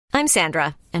I'm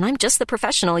Sandra, and I'm just the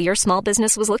professional your small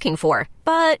business was looking for.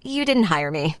 But you didn't hire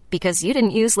me because you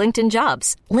didn't use LinkedIn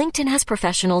Jobs. LinkedIn has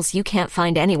professionals you can't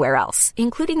find anywhere else,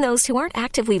 including those who aren't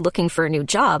actively looking for a new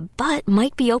job, but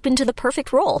might be open to the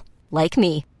perfect role, like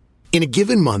me. In a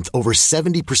given month, over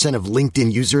 70% of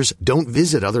LinkedIn users don't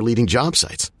visit other leading job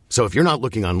sites. So if you're not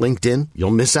looking on LinkedIn,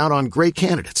 you'll miss out on great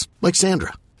candidates like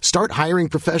Sandra. Start hiring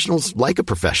professionals like a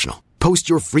professional. Post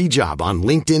your free job on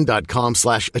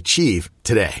linkedin.com/achieve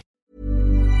today.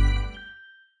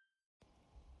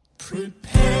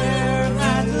 Prepare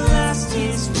at last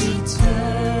his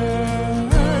return.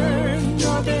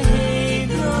 Your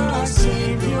behavior our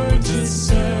Savior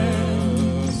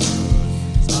discerns.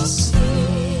 Thus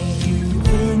say you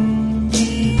in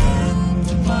the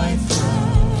end, my friend.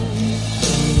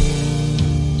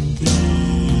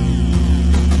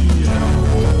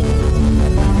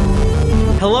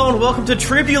 Hello and welcome to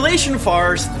Tribulation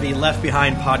Farce, the Left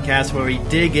Behind podcast where we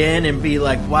dig in and be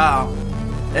like, wow,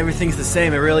 everything's the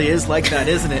same. It really is like that,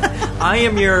 isn't it? I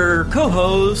am your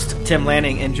co-host, Tim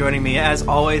Lanning, and joining me, as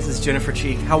always, is Jennifer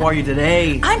Cheek. How are you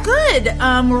today? I'm good.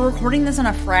 We're recording this on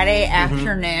a Friday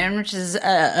afternoon, which is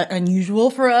unusual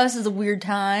for us. It's a weird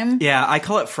time. Yeah, I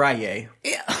call it Friday.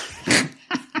 Yeah.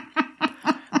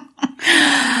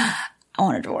 I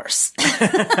want a divorce.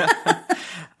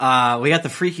 We got the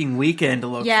freaking weekend to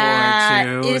look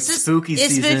forward to. It's spooky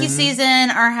season. It's spooky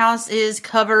season. Our house is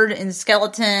covered in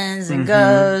skeletons and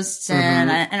ghosts,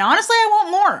 and honestly, I want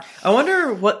more. I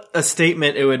wonder what a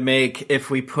statement it would make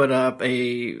if we put up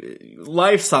a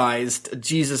life-sized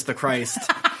Jesus the Christ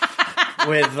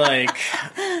with like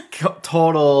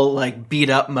total like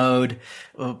beat up mode,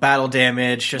 battle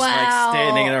damage, just like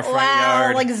standing in our front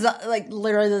yard, like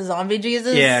literally the zombie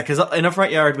Jesus. Yeah, because in our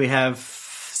front yard we have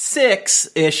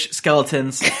 6-ish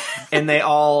skeletons, and they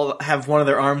all have one of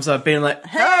their arms up, being like,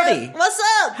 "Howdy, what's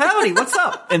up? Howdy, what's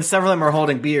up?" And several of them are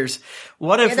holding beers.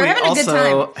 What if we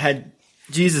also had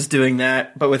Jesus doing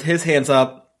that, but with his hands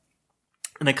up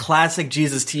in a classic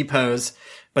Jesus T-pose,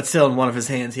 but still in one of his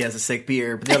hands he has a sick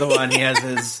beer, but the other one he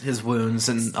has his wounds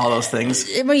and all those things.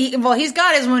 Well, he's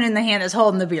got his wound in the hand that's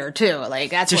holding the beer too.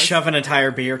 Like that's just shove an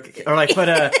entire beer, or like put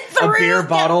a beer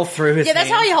bottle through his hand. Yeah, that's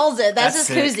how he holds it. That's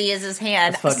his koozie, is his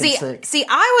hand. See,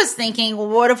 I was thinking, well,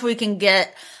 what if we can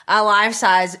get a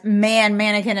life-size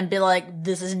mannequin and be like,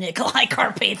 this is Nikolai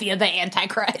Carpathia, the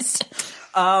Antichrist.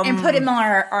 And put him on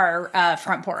our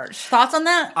front porch. Thoughts on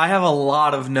that? I have a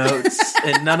lot of notes,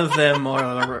 and none of them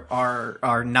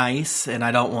are nice, and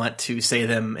I don't want to say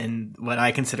them in what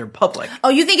I consider public. Oh,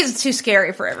 you think it's too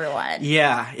scary for everyone?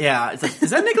 Yeah. It's like, is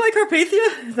that Nikolai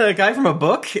Carpathia, the guy from a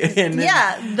book?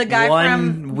 Yeah, the guy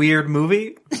from weird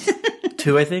movie.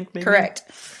 2, I think. Maybe? Correct.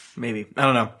 Maybe. I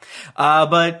don't know.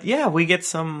 But yeah, we get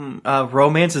some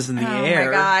romances in the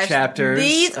air chapters.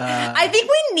 I think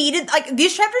we needed, like,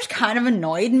 these chapters kind of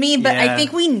annoyed me, but I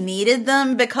think we needed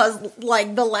them because,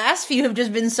 like, the last few have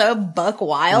just been so buck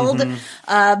wild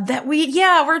that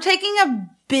we're taking a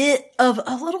bit of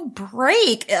a little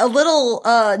break, a little,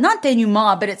 not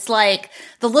denouement, but it's like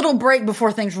the little break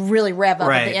before things really rev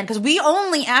up at the end. Because we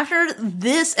only, after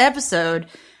this episode,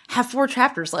 have 4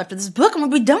 chapters left of this book and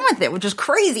we'll be done with it, which is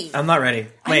crazy. I'm not ready.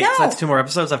 Wait, so that's 2 more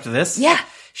episodes after this? Yeah.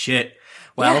 Shit.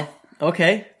 Well,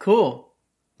 okay, cool.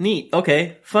 Neat.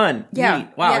 Okay, fun. Yeah. Neat.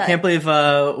 Wow, I can't believe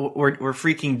we're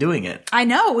freaking doing it. I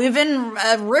know. We've been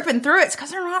ripping through it. It's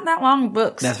because they're not that long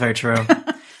books. That's very true.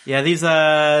 Yeah, these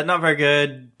not very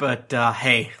good, but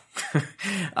hey.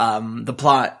 The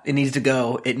plot, it needs to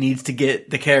go. It needs to get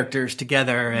the characters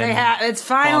together. And it's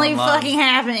finally fucking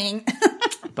happening.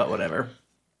 But whatever.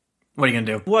 What are you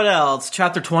gonna do? What else?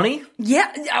 Chapter 20?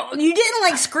 Yeah, you didn't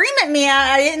like scream at me.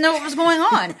 I didn't know what was going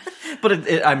on.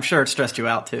 But I'm sure it stressed you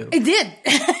out too. It did.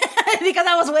 Because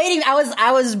I was waiting.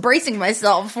 I was bracing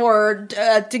myself for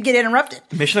to get interrupted.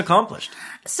 Mission accomplished.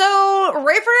 So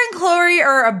Rayford and Chloe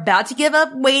are about to give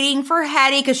up waiting for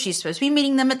Hattie because she's supposed to be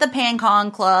meeting them at the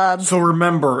PanCon Club. So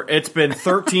remember, it's been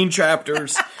 13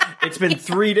 chapters. It's been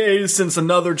 3 days since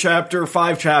another chapter,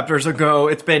 5 chapters ago.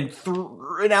 It's been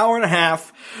an hour and a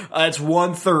half. It's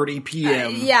 1:30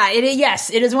 p.m.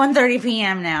 It is 1:30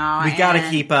 p.m. now. We gotta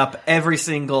keep up every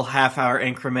single half-hour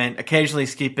increment, occasionally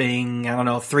skipping,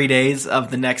 3 days of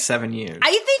the next 7 years.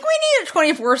 I think we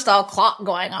need a 24-style clock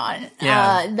going on.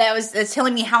 Yeah. That's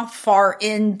telling me how far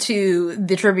into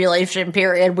the tribulation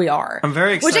period we are. I'm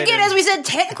very excited. Which, again, as we said,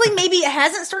 technically maybe it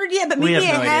hasn't started yet, but maybe we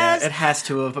have it no has. idea. It has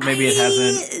to have, but maybe it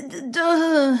hasn't.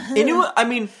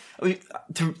 Anyway,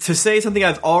 to say something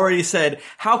I've already said,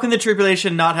 how can the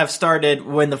tribulation not have started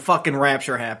when the fucking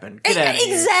rapture happened? Get out of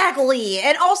here. Exactly.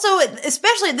 And also,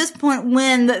 especially at this point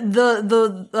when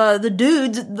the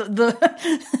dudes,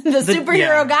 the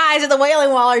superhero guys at the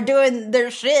Wailing Wall are doing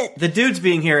their shit. The dudes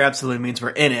being here absolutely means we're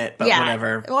in it, but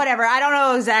whatever. Whatever. I don't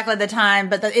know exactly the time,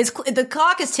 but the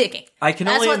clock is ticking.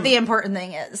 That's what the important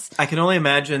thing is. I can only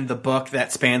imagine the book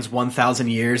that spans 1,000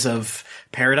 years of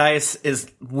paradise is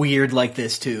weird like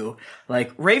this too.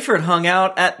 Like, Rayford hung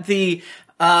out at the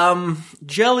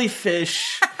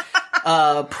jellyfish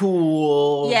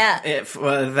pool. Yeah.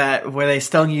 Where they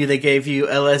stung you, they gave you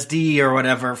LSD or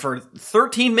whatever for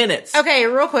 13 minutes. Okay,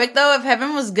 real quick though, if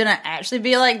heaven was gonna actually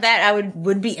be like that, I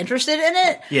would be interested in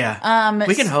it. Yeah.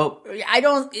 We can hope.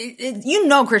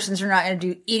 Christians are not gonna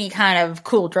do any kind of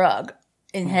cool drug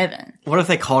in heaven. What if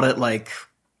they called it like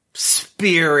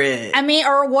spirit? I mean,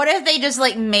 or what if they just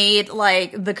like made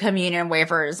like the communion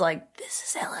wafers like,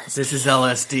 this is LSD. This is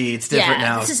LSD. It's different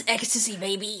now. This is ecstasy,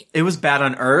 baby. It was bad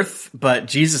on earth, but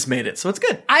Jesus made it, so it's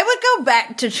good. I would go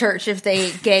back to church if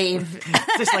they gave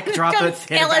just like drop a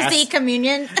hit LSD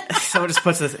communion. Someone just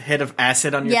puts a hit of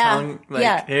acid on your tongue.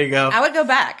 Like, here you go. I would go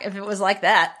back if it was like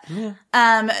that. Yeah.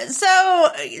 So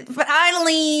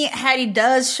finally, Hattie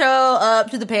does show up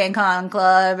to the PanCon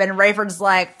Club, and Rayford's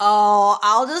like, "Oh,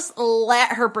 I'll just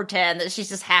let her pretend that she's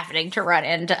just happening to run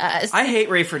into us." I hate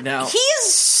Rayford now.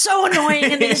 He's so annoying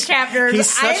in these chapters. He's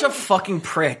such a fucking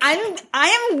prick.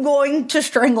 I am going to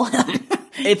strangle him.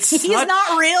 He's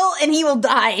not real, and he will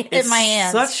die at my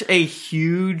hands. It's such a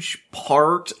huge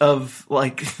part of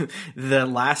like the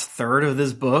last third of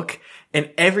this book,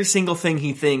 and every single thing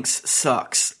he thinks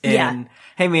sucks. And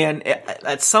hey, man,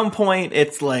 at some point,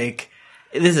 it's like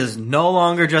this is no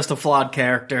longer just a flawed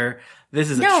character. This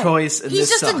is a choice, and he's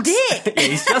this just sucks. a dick. Yeah,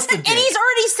 he's just a dick. And he's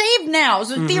already saved now,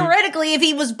 so theoretically, if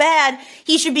he was bad,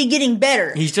 he should be getting better.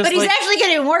 But he's actually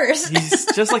getting worse. He's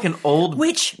just like an old,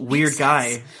 weird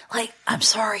guy. Like, I'm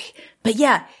sorry, but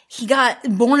yeah, he got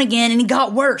born again, and he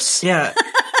got worse. Yeah.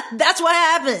 That's what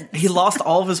happened. He lost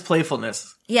all of his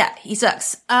playfulness. Yeah, he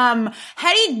sucks.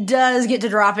 Hattie does get to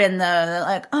drop in though,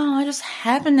 like, oh, I just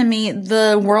happened to meet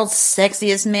the world's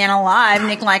sexiest man alive,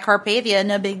 Nikolai Carpathia,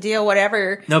 no big deal,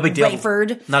 whatever. No big deal.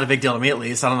 Rayford. Not a big deal to me, at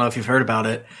least. I don't know if you've heard about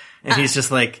it. And he's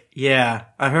just like, yeah,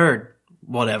 I heard.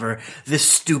 Whatever. This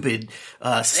stupid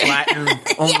Slatin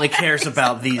only cares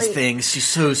about these things.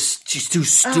 She's too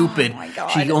stupid. Oh my God.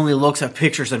 She only looks at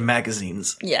pictures in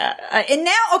magazines. Yeah. And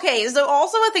now, okay, so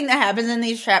also a thing that happens in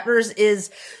these chapters is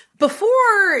before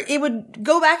it would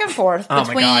go back and forth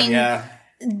between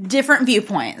different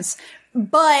viewpoints.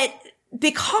 But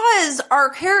because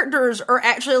our characters are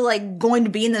actually like going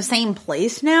to be in the same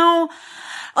place now,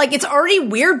 like, it's already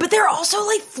weird, but they're also,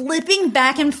 like, flipping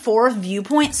back and forth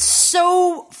viewpoints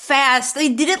so fast. They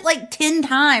did it, like, 10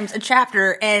 times a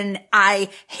chapter, and I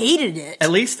hated it. At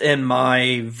least in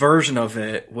my version of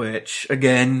it, which,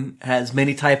 again, has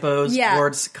many typos,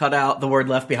 words cut out, the word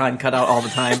left behind cut out all the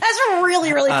time. That's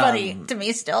really, really funny to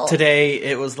me still. Today,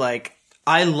 it was like,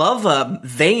 I love a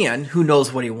Van who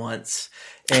knows what he wants.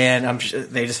 And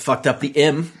they just fucked up the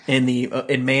M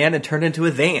in man and turned it into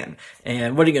a van.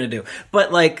 And what are you going to do?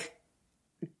 But like,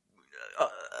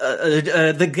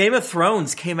 the Game of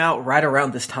Thrones came out right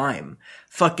around this time.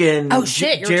 Fucking. Oh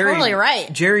shit, you're totally right.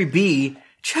 Jerry B.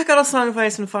 Check out A Song of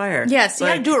Ice and Fire. Yes, you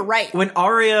gotta do it right. When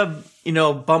Arya,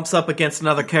 bumps up against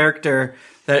another character,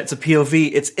 that it's a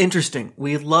POV, it's interesting.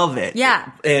 We love it.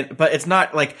 Yeah. But it's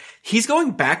not like, he's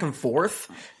going back and forth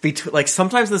between, like,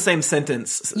 sometimes in the same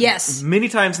sentence. Yes. Many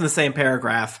times in the same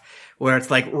paragraph, where it's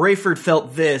like, Rayford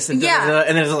felt this, and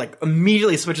and then it like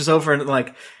immediately switches over and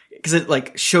like, because it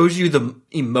like shows you the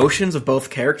emotions of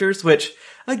both characters, which,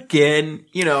 again,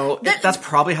 that's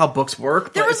probably how books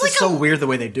work, but it's just so weird the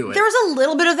way they do it. There was a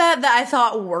little bit of that I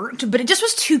thought worked, but it just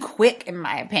was too quick, in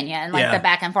my opinion, like the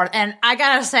back and forth. And I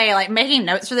gotta say, like, making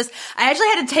notes for this, I actually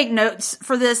had to take notes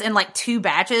for this in like 2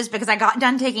 batches, because I got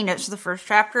done taking notes for the first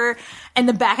chapter, and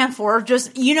the back and forth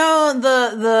just,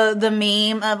 the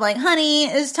meme of like, honey,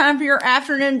 it's time for your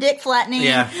afternoon dick flattening.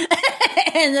 Yeah.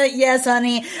 And yes,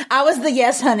 honey. I was the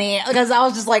yes, honey, because I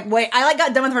was just like, wait, I like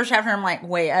got done with the first chapter, and I'm like,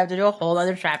 wait, I have to do a whole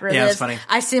other chapter of this. That's funny.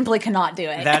 I simply cannot do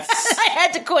it. I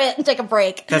had to quit and take a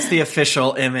break. That's the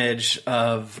official image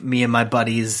of me and my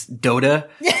buddies' Dota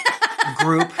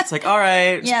group. It's like, all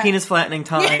right, it's penis flattening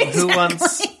time. Yeah, exactly.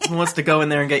 Who wants to go in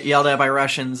there and get yelled at by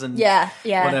Russians and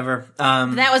whatever.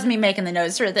 That was me making the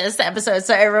notes for this episode,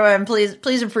 so everyone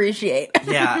please appreciate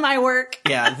my work.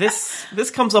 Yeah,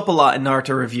 this comes up a lot in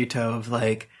Naruto Reviewto of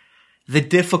like the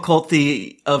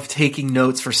difficulty of taking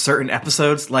notes for certain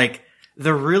episodes. Like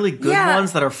the really good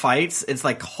ones that are fights, it's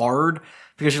like hard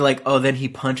because you're like, oh, then he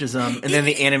punches him, and then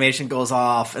the animation goes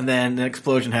off, and then an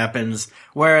explosion happens.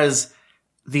 Whereas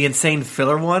the insane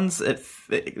filler ones, it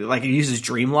uses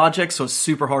dream logic, so it's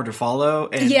super hard to follow,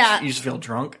 and you just feel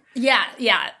drunk. Yeah.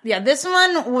 This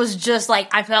one was just like,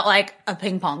 I felt like a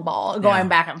ping pong ball going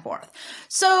back and forth.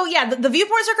 So the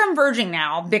viewpoints are converging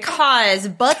now because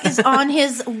Buck is on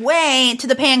his way to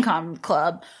the Pancom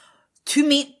Club to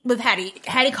meet with Hattie.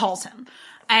 Hattie calls him.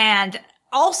 And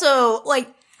also, like,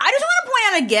 I just want to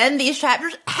point out again, these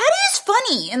chapters, Hattie is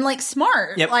funny and, like,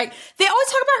 smart. Yep. Like, they always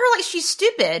talk about her like she's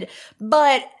stupid,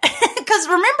 but, cause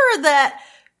remember that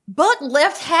Buck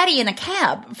left Hattie in a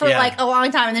cab for like a long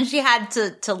time, and then she had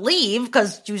to leave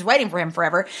because she was waiting for him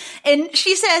forever. And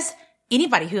she says,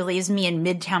 anybody who leaves me in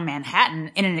Midtown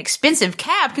Manhattan in an expensive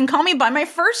cab can call me by my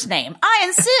first name. I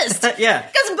insist.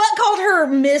 Because Buck called her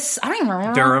Miss, I don't even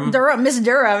remember. Miss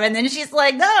Durham. And then she's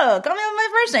like, no, call me by my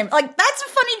first name. Like, that's a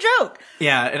funny joke.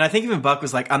 Yeah, and I think even Buck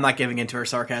was like, I'm not giving into her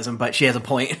sarcasm, but she has a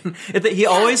point. He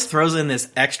always throws in this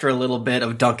extra little bit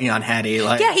of dunking on Hattie.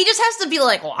 Like, he just has to be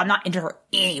like, well, I'm not into her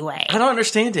anyway. I don't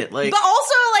understand it. Like, but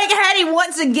also, like, Hattie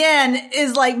once again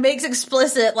is like, makes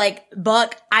explicit, like,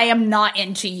 Buck, I am not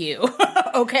into you.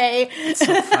 Okay? It's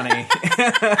so funny.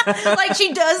 Like,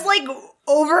 she does, like,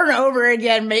 over and over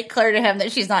again make clear to him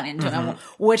that she's not into him,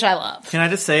 which I love. Can I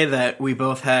just say that we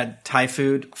both had Thai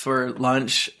food for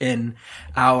lunch, and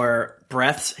our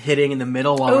breaths hitting in the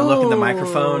middle while we're looking at the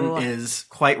microphone is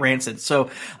quite rancid. So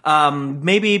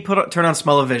maybe turn on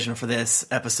Smell-O-Vision for this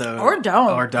episode. Or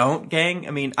don't. Or don't, gang.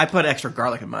 I mean, I put extra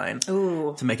garlic in mine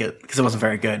to make it, because it wasn't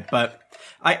very good. But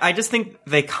I just think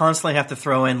they constantly have to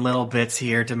throw in little bits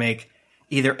here to make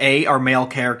either our male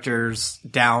characters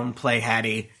downplay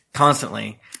Hattie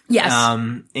constantly. Yes.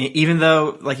 Even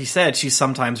though, like you said, she's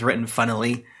sometimes written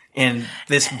funnily, and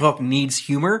this book needs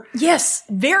humor. Yes,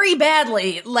 very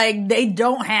badly. Like, they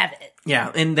don't have it.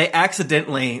 Yeah, and they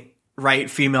accidentally write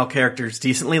female characters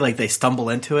decently, like they stumble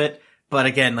into it. But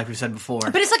again, like we said before.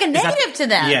 But it's like a negative to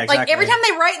them. Yeah, exactly. Like, every time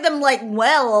they write them, like,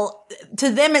 well, to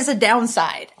them it's a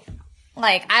downside.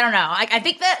 Like, I don't know. I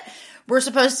think that we're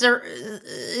supposed to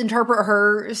interpret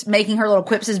her, making her little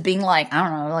quips as being like, I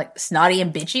don't know, like snotty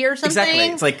and bitchy or something. Exactly.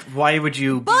 It's like, why would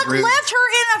you Buck be rude? left her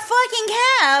in a fucking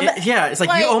cab. It's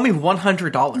like, you owe me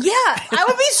 $100. Yeah, I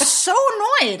would be so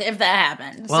annoyed if that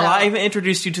happened. Well, I even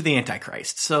introduced you to the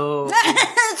Antichrist, so...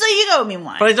 so you owe me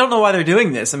one. But I don't know why they're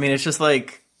doing this. I mean, it's just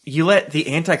like, you let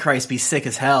the Antichrist be sick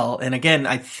as hell, and again,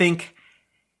 I think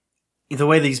the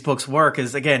way these books work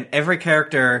is, again, every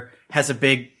character has a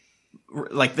big...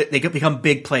 Like, they become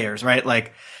big players, right?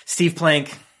 Like, Steve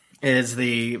Plank is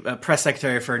the press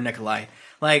secretary for Nikolai.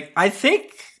 Like, I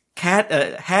think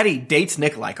Hattie dates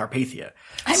Nikolai Carpathia.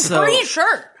 I'm pretty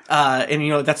sure. And, you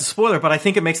know, that's a spoiler, but I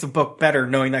think it makes the book better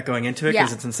knowing that going into it,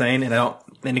 because it's insane.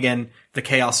 And again, the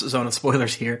chaos zone of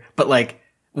spoilers here. But, like,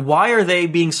 why are they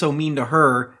being so mean to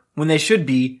her when they should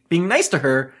be being nice to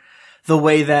her the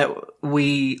way that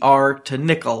we are to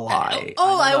Nikolai?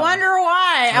 I wonder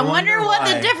why. I wonder what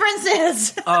the difference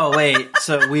is. Oh, wait.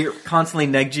 So we constantly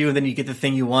negged you, and then you get the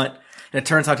thing you want, and it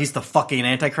turns out he's the fucking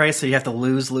Antichrist, so you have to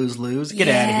lose. Get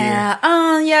out of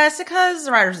here. Yeah, it's because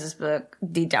the writers of this book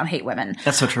deep down hate women.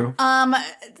 That's so true.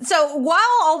 So while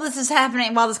all this is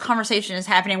happening, while this conversation is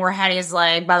happening where Hattie is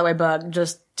like, by the way, Bug,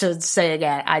 just to say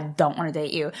again, I don't want to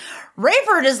date you.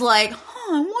 Rayford is like,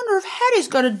 I wonder if Hattie's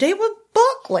got a date with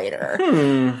Buck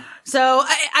later. So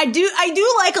I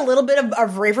do like a little bit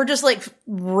of Rayford just like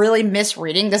really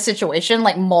misreading the situation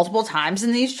like multiple times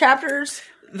in these chapters.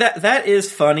 That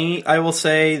is funny. I will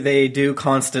say they do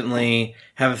constantly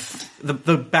have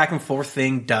the back and forth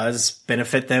thing does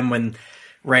benefit them when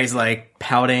Ray's like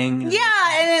pouting.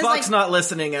 Yeah, and it's Buck's like, not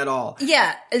listening at all.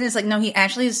 Yeah, and it's like, no, he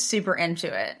actually is super into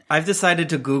it. I've decided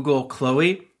to Google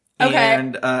Chloe. Okay.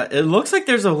 And it looks like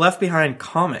there's a Left Behind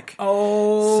comic.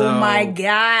 Oh my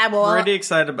god. Well, pretty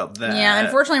excited about that. Yeah,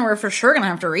 unfortunately we're for sure going to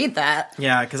have to read that.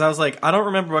 Yeah, because I was like, I don't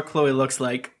remember what Chloe looks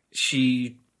like.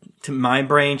 To my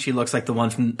brain, she looks like the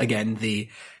one from, again, the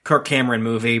Kirk Cameron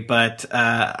movie. But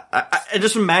I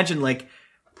just imagine, like,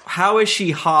 how is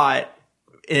she hot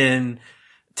in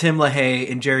Tim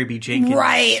LaHaye and Jerry B. Jenkins?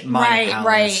 Right.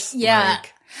 Yeah.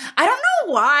 Like, I don't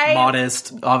know why.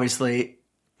 Modest, obviously.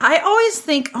 I always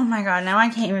think, oh my god, now I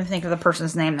can't even think of the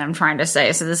person's name that I'm trying to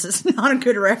say, so this is not a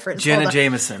good reference. Jenna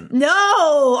Jameson. No!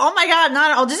 Oh my god, not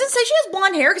at all. Does it say she has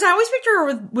blonde hair? Because I always picture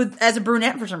her with as a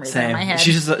brunette for some reason in my head.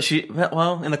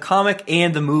 Well, in the comic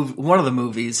and the movie, one of the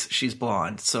movies, she's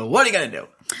blonde. So what are you gonna do?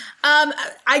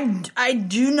 I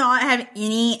do not have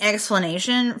any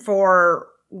explanation for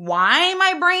why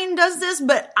my brain does this,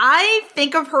 but I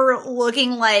think of her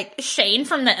looking like Shane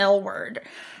from the L Word.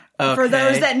 Okay. For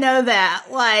those that know that,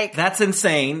 like, that's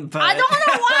insane. But I don't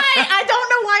know why. I don't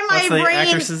know why my brain. What's the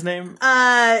actress's name?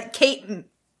 Kate.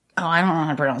 Oh, I don't know how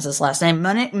to pronounce this last name.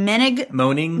 Monig.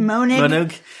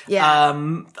 Yeah.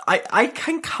 I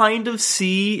can kind of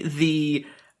see the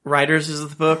writers of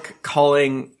the book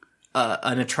calling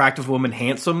an attractive woman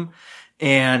handsome,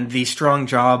 and the strong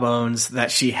jawbones that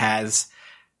she has.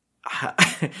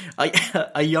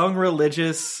 A young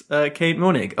religious Kate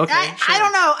Monig. Okay, sure. I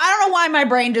don't know why my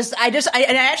brain I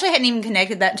actually hadn't even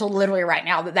connected that until literally right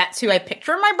now. That's who I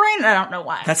picture in my brain, and I don't know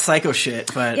why. That's psycho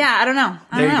shit, but yeah, I don't know.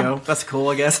 There you go. That's cool,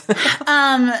 I guess.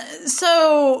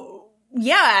 So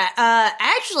yeah,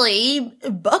 actually,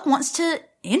 Buck wants to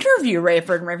interview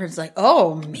Rayford, and Rayford's like,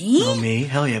 "Oh, me? Oh, me?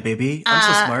 Hell yeah, baby! I'm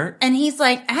so smart." And he's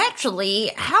like,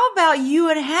 "Actually, how about you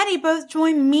and Hattie both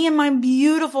join me and my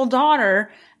beautiful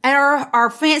daughter at our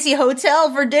fancy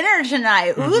hotel for dinner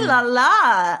tonight? Ooh la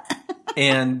la!"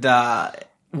 And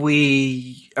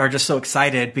we are just so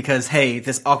excited because, hey,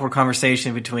 this awkward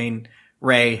conversation between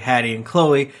Ray, Hattie, and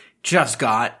Chloe just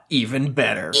got even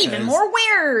better. Even more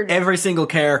weird. Every single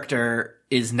character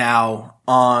is now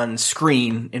on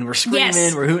screen, and we're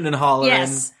screaming, we're hooting and hollering.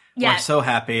 Yes. We're so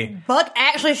happy. Buck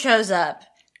actually shows up,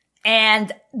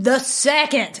 and the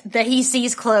second that he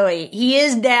sees Chloe, he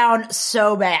is down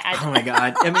so bad. Oh my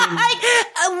God. I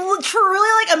mean,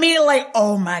 truly, immediately,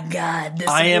 oh my God, this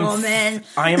woman.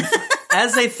 I am,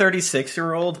 as a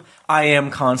 36-year-old, I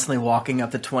am constantly walking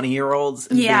up to 20-year-olds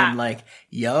and being like,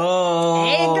 yo,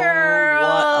 hey girl,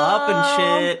 what up and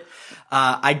shit.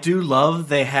 I do love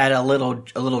they had a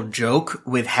little joke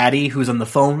with Hattie, who's on the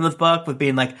phone with Buck, with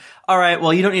being like, all right,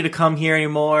 well, you don't need to come here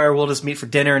anymore. We'll just meet for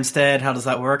dinner instead. How does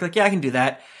that work? Like, yeah, I can do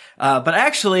that. But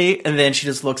actually, and then she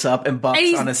just looks up and Buck's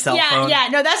on his cell phone. Yeah,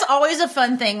 no, that's always a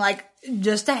fun thing,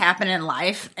 just to happen in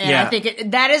life. And I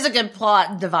think that is a good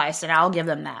plot device, and I'll give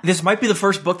them that. This might be the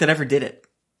first book that ever did it.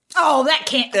 Oh, that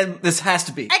can't. This has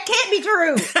to be. That can't be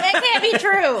true. That can't be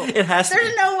true. It has to be.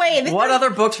 There's no way. What other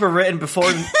books were written before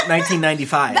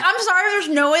 1995? I'm sorry, there's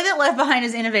no way that Left Behind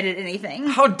has innovated anything.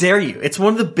 How dare you? It's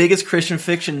one of the biggest Christian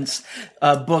fictions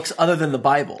books other than the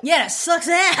Bible. Yeah, it sucks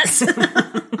ass.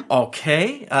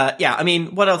 Okay. Yeah, I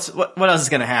mean, what else is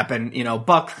going to happen? You know,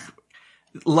 Buck,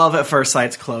 love at first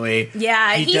sight's Chloe.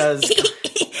 Yeah, he does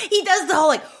the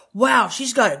whole, wow,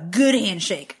 she's got a good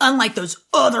handshake, unlike those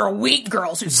other weak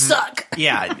girls who suck.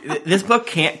 Yeah, this book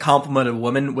can't compliment a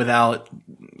woman without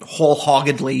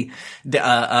wholeheartedly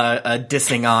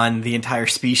dissing on the entire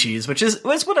species, which is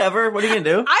whatever. What are you gonna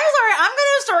do? I'm sorry, I'm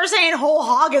gonna start saying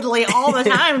wholeheartedly all the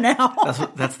time now.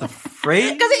 That's the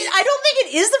phrase? Because I don't think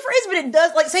it is the phrase, but it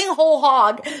does, saying whole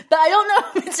hog, but I don't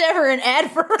know if it's ever an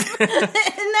adverb in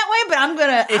that way, but I'm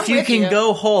gonna, if you can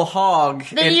go whole hog,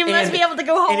 then you must be able to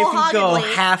go wholeheartedly. And if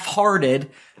you go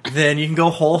half-hearted, then you can go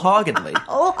wholeheartedly.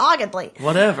 Wholeheartedly.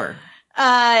 Whatever.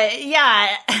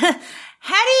 Yeah.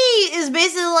 Hattie is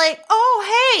basically like,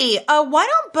 oh, hey, why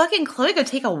don't Buck and Chloe go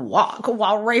take a walk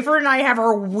while Rayford and I have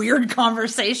our weird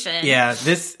conversation? Yeah,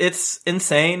 it's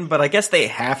insane, but I guess they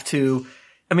have to.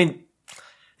 I mean,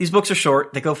 these books are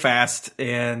short, they go fast,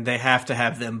 and they have to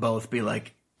have them both be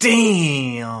like,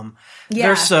 damn,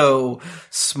 they're so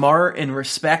smart and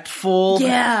respectful.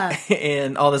 Yeah.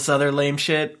 And all this other lame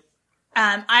shit.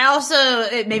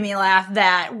 It made me laugh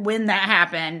that when that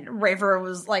happened, Rayford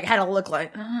was had a look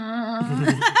like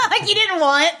he didn't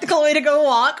want Chloe to go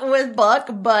walk with Buck,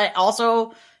 but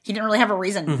also he didn't really have a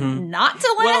reason not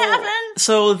to let it happen.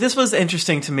 So this was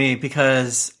interesting to me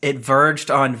because it verged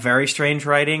on very strange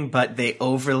writing, but they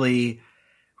overly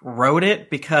wrote it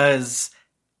because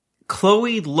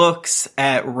Chloe looks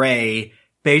at Ray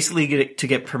basically to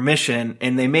get permission,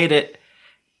 and they made it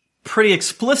pretty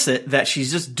explicit that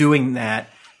she's just doing that,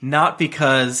 not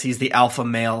because he's the alpha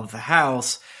male of the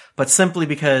house, but simply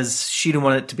because she didn't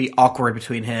want it to be awkward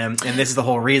between him, and this is the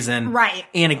whole reason. Right.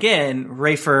 And again,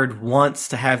 Rayford wants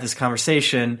to have this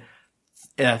conversation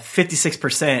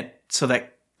 56% so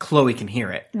that Chloe can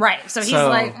hear it. Right. So he's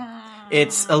like...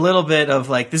 It's a little bit of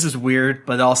this is weird,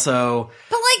 but also...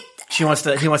 But he wants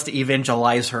to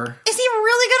evangelize her. Is he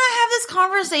really gonna have this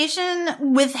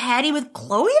conversation with Hattie with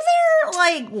Chloe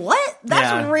there? What?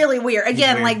 That's really weird.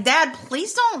 Again, weird. Dad,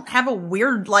 please don't have a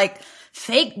weird,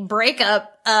 fake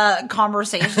breakup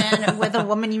conversation with a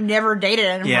woman you never dated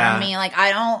in front of me.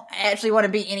 I don't actually want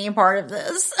to be any part of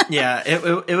this. Yeah,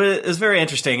 it was very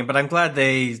interesting, but I'm glad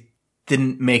they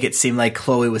didn't make it seem like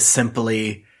Chloe was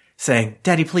simply saying,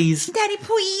 Daddy, please. Daddy,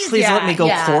 please. Please let me go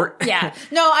court. Yeah.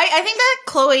 No, I think that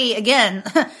Chloe, again,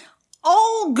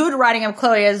 all good writing of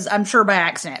Chloe is, I'm sure, by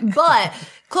accident. But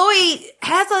Chloe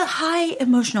has a high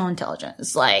emotional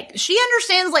intelligence. Like, she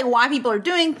understands, like, why people are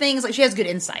doing things. Like, she has good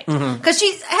insight. Because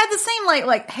she had the same,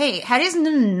 like, hey, Hattie's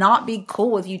gonna not be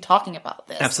cool with you talking about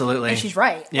this. Absolutely. And she's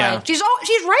right. Yeah. Like, she's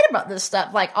right about this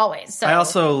stuff, like, always. So. I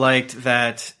also liked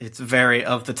that it's very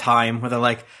of the time where they're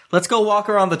like, let's go walk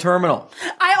around the terminal.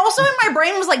 I also, in my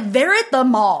brain, was like, they're at the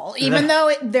mall. Even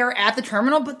though they're at the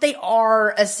terminal, but they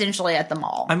are essentially at the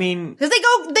mall. I mean... Because they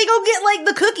go get, like,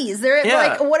 the cookies. They're at,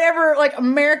 like, whatever, like,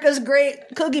 America's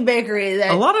Great Cookie Bakery.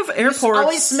 That a lot of airports... you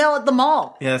always smell at the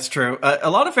mall. Yeah, that's true. A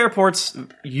lot of airports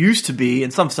used to be,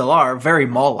 and some still are, very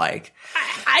mall-like.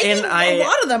 I think a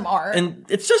lot of them are. And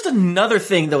it's just another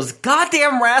thing those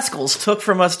goddamn rascals took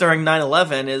from us during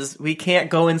 9/11 is we can't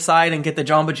go inside and get the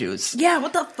Jamba Juice. Yeah,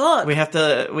 what the fuck?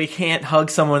 We can't hug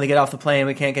someone when they get off the plane.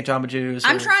 We can't get Jamba Juice.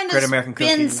 I'm trying to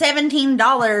spend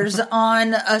 $17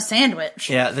 on a sandwich.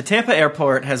 Yeah, the Tampa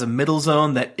airport has a middle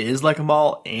zone that is like a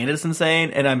mall, and it's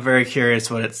insane, and I'm very curious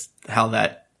how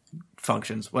that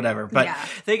functions, whatever. But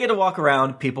they get to walk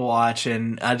around, people watch,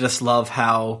 and I just love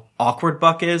how awkward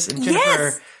Buck is. And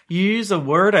Jennifer, you use a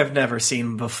word I've never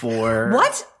seen before.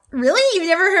 What? Really? You've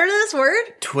never heard of this word?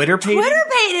 Twitter-pated?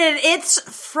 Twitter-pated. It's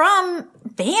from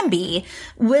Bambi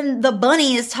when the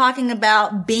bunny is talking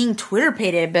about being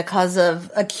Twitter-pated because of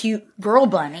a cute girl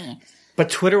bunny. But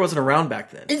Twitter wasn't around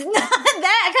back then. It's not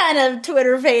that kind of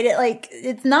Twitter-pated. Like,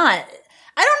 it's not.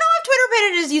 I don't know if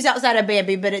Twitter-pated is used outside of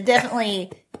Bambi, but it definitely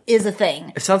is a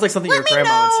thing. It sounds like something your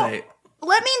grandma would say.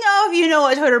 Let me know if you know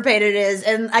what Twitter-pated is,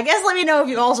 and I guess let me know if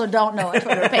you also don't know what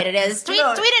Twitter-pated is. Tweet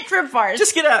at TripFars.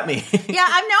 Just get at me. Yeah,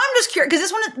 I'm just curious, because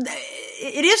this one,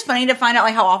 it is funny to find out,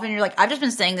 like, how often you're like, I've just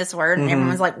been saying this word, and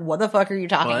everyone's like, what the fuck are you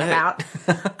talking about?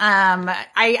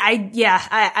 I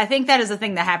think that is a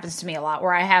thing that happens to me a lot,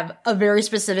 where I have a very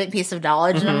specific piece of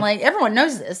knowledge, and I'm like, everyone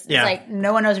knows this. It's like,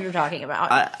 no one knows what you're talking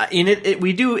about.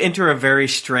 We do enter a very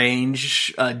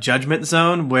strange judgment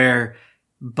zone, where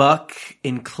Buck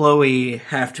and Chloe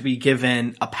have to be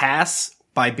given a pass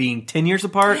by being 10 years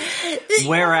apart,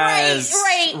 whereas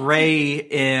Ray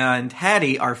and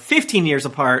Hattie are 15 years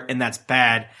apart, and that's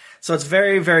bad. So it's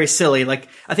very, very silly. Like,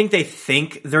 I think they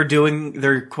think they're doing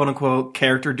their quote-unquote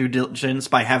character due diligence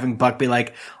by having Buck be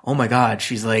like, oh my god,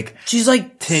 she's like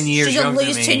 10 years younger than me.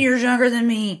 She's at least 10 years younger than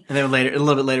me. And then a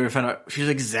little bit later, we find out she's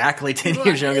exactly 10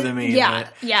 years younger than me. Yeah.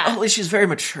 At least she's very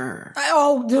mature.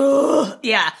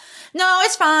 Yeah. No,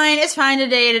 it's fine. It's fine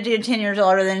today to do 10 years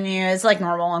older than you. It's like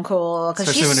normal and cool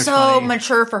because she's so 20.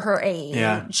 Mature for her age.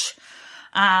 Yeah.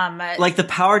 Like the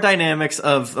power dynamics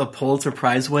of a Pulitzer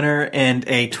Prize winner and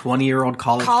a 20-year-old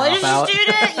college dropout.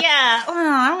 Student? Yeah.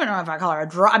 Well, I don't know if I call her a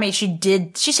drop. I mean,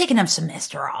 she's taking a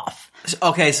semester off.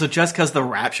 Okay, so just because the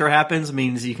rapture happens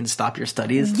means you can stop your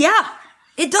studies? Yeah,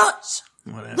 it does.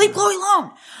 Whatever. Leave Chloe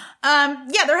alone.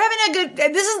 Yeah, they're having a good,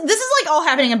 this is like all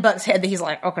happening in Buck's head that he's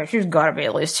like, okay, she's gotta be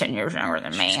at least 10 years younger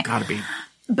than me. She's gotta be.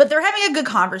 But they're having a good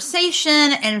conversation,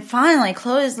 and finally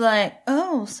Chloe's like,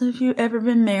 oh, so have you ever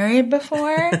been married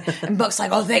before? And Buck's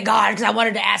like, oh, thank God, because I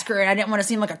wanted to ask her and I didn't want to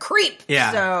seem like a creep.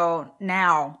 Yeah. So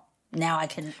now I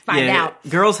can find out.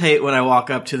 Girls hate when I walk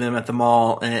up to them at the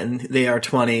mall and they are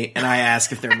 20 and I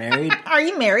ask if they're married. Are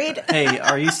you married? Hey,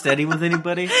 are you steady with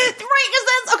anybody? Right, because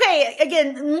that's, okay,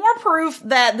 again, more proof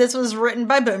that this was written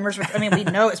by boomers. I mean, we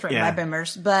know it's written by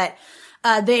boomers, but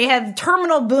they have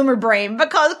terminal boomer brain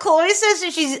because Chloe says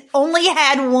that she's only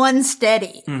had one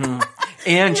steady. Mm-hmm.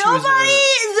 And nobody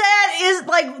that is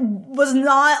like was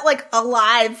not like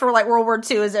alive for like World War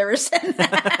II has ever said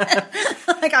that.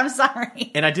 Like, I'm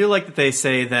sorry. And I do like that they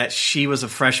say that she was a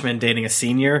freshman dating a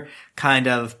senior, kind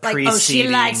of like, preceding. Oh, she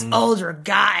likes older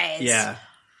guys. Yeah.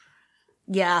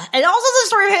 Yeah. And also the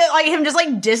story of like him just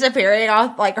like disappearing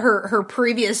off, like her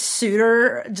previous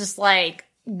suitor just like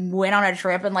went on a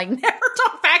trip and like never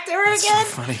talked back to her again. So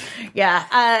funny. Yeah.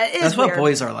 That's weird. what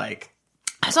boys are like.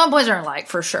 Some boys are like,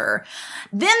 for sure.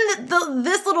 Then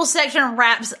this little section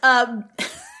wraps up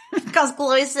because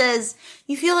Chloe says,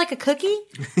 you feel like a cookie?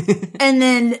 And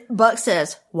then Buck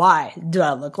says, why? Do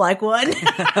I look like one? Which,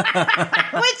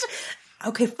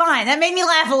 okay, fine. That made me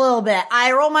laugh a little bit.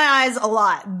 I roll my eyes a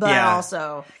lot, but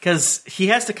also. Because he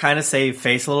has to kind of save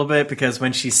face a little bit because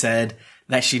when she said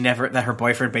that that her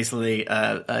boyfriend basically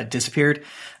disappeared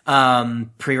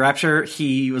pre-rapture,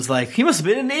 he was like, he must have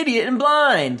been an idiot and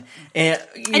blind, and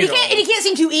he can't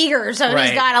seem too eager, so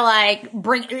he's got to like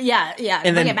bring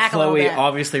and bring it back Chloe a little bit.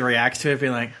 Obviously reacts to it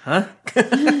being like, huh?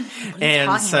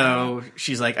 And so about?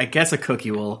 She's like, I guess a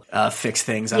cookie will fix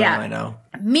things. I don't really know.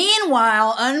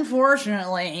 Meanwhile,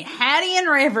 unfortunately, Hattie and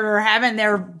Rayford are having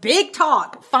their big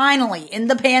talk finally in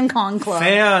the PanCon Club.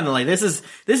 Finally, this is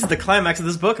the climax of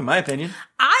this book, in my opinion.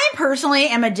 I personally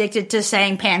am addicted to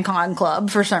saying PanCon Club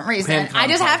for some reason. I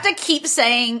just have to keep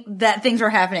saying that things are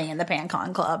happening in the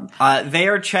PanCon Club. They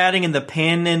are chatting in the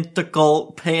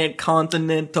Pentecostal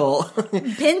Continent Club.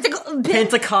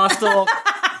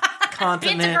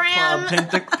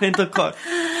 Pentecost.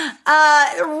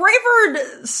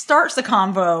 Rayford starts the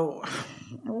convo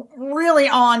really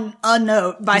on a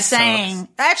note by saying,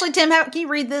 actually, Tim, can you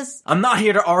read this? I'm not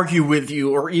here to argue with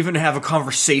you or even have a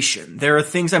conversation. There are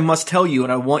things I must tell you,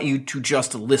 and I want you to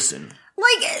just listen.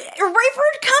 Like,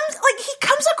 Rayford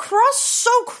comes across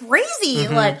so crazy.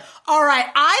 Like, all right,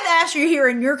 I've asked you here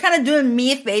and you're kind of doing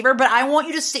me a favor, but I want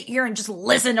you to sit here and just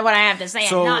listen to what I have to say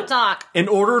and not talk. In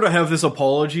order to have this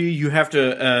apology, you have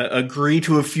to agree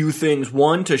to a few things.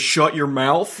 1, to shut your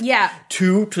mouth. Yeah.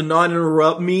 2, to not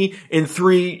interrupt me. And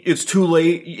 3, it's too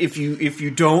late. If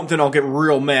you don't, then I'll get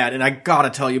real mad. And I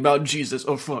gotta tell you about Jesus.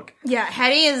 Oh, fuck. Yeah,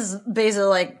 Hattie is basically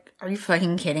like, are you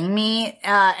fucking kidding me?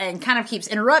 And kind of keeps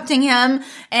interrupting him.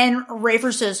 And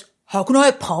Rayford says, how can I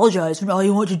apologize when all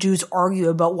you want to do is argue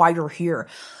about why you're here?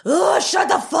 Ugh, shut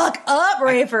the fuck up,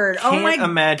 Rayford. Oh my God.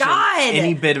 Can't imagine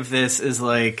any bit of this is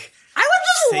like... I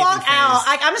would just walk out.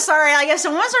 Like, I'm sorry. Like, if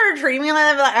someone started treating me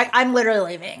like that, I'm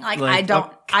literally leaving. Like I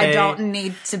don't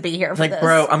need to be here for this. Like,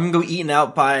 bro, I'm gonna go eaten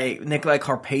out by Nikolai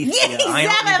Carpathia. Yeah, exactly. I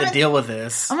don't need to deal with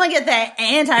this. I'm gonna get that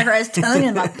Antichrist tongue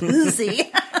in my pussy.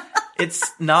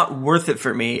 It's not worth it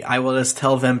for me. I will just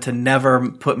tell them to never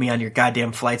put me on your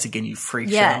goddamn flights again, you freak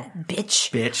show. Yeah,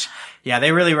 bitch. Yeah,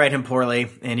 they really write him poorly,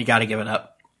 and you gotta give it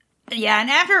up. Yeah,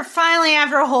 and after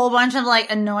a whole bunch of,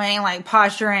 like, annoying, like,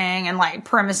 posturing and, like,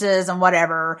 premises and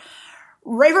whatever,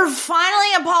 Rayford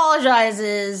finally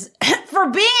apologizes for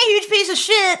being a huge piece of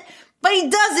shit, but he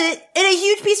does it in a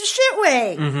huge piece of shit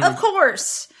way. Of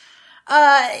course.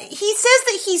 He says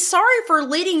that he's sorry for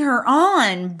leading her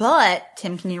on, but,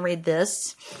 Tim, can you read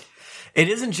this? It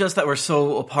isn't just that we're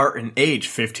so apart in age,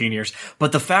 15 years,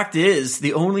 but the fact is,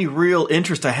 the only real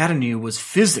interest I had in you was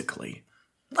physically.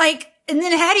 Like, and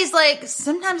then Hattie's like,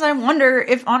 sometimes I wonder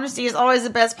if honesty is always the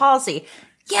best policy.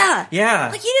 Yeah. Yeah.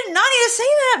 Like, you did not need to say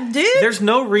that, dude. There's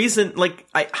no reason, like,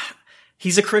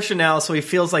 he's a Christian now, so he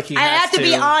feels like I have to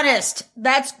be honest.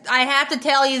 I have to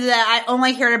tell you that I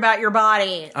only cared about your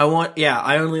body. I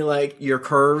only like your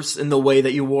curves and the way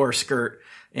that you wore a skirt.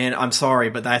 And I'm sorry,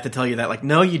 but I have to tell you that, like,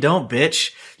 no, you don't,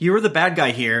 bitch. You were the bad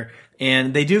guy here.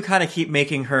 And they do kind of keep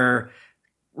making her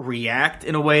react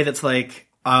in a way that's like,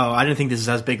 oh, I didn't think this is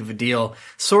as big of a deal.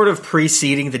 Sort of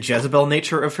preceding the Jezebel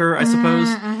nature of her, I suppose.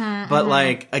 But,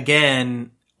 like,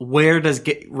 again, where does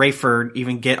Rayford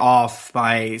even get off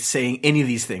by saying any of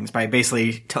these things? By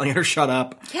basically telling her to shut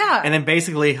up. Yeah. And then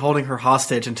basically holding her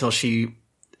hostage until she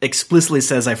explicitly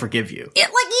says, I forgive you.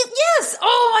 Yes.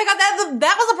 Oh my God.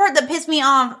 That was the part that pissed me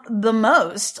off the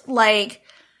most. Like,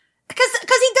 because he does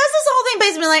this whole thing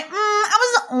basically like, I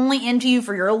was only into you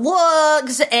for your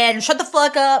looks and shut the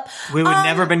fuck up. We would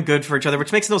never been good for each other,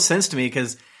 which makes no sense to me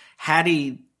because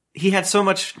he had so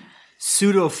much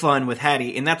pseudo fun with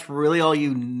Hattie, and that's really all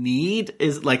you need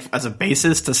is like as a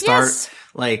basis to start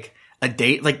like a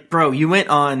date. Like, bro, you went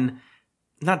on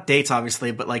not dates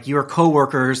obviously, but like you were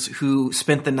coworkers who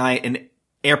spent the night in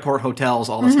airport hotels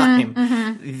all the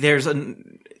time. There's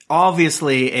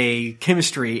obviously a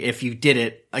chemistry if you did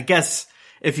it. I guess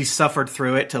if you suffered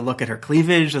through it to look at her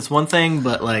cleavage, that's one thing,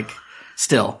 but like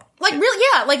still. Like, really,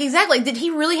 yeah, like, exactly. Did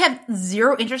he really have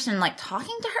zero interest in, like,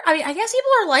 talking to her? I mean, I guess people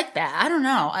are like that. I don't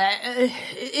know.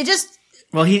 It just...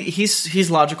 Well, he's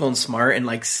logical and smart and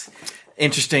likes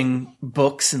interesting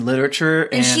books and literature.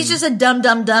 And she's just a dumb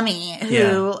dummy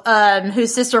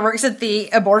whose sister works at the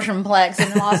abortion plex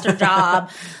and lost her job.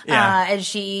 And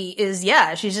she's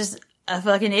just a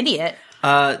fucking idiot.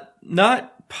 Not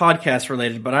podcast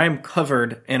related, but I am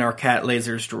covered in our cat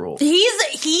Laser's drool. He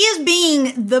is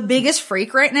being the biggest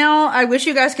freak right now. I wish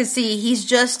you guys could see. He's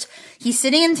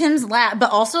sitting in Tim's lap, but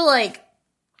also like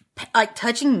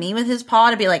touching me with his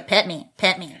paw to be like, pet me.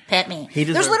 There's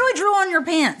literally drool on your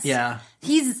pants. Yeah.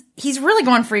 He's really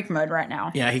going freak mode right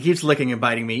now. Yeah, he keeps licking and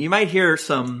biting me. You might hear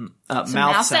some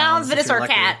mouth sounds, but it's our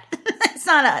cat. It's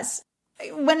not us.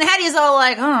 When Hattie's all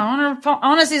like,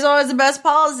 honesty's always the best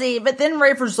policy, but then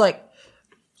Rayford's like,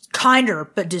 kinder,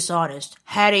 but dishonest.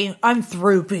 Hattie, I'm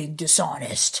through being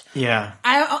dishonest. Yeah.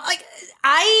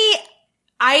 I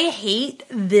hate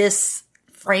this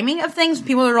framing of things,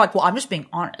 people are like, well, I'm just being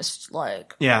honest.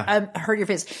 Like, I heard your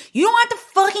face. You don't have to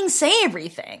fucking say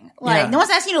everything. Like, no one's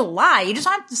asking you to lie. You just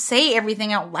don't have to say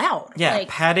everything out loud. Yeah, like,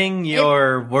 padding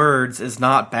your words is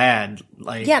not bad.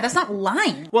 Like, yeah, that's not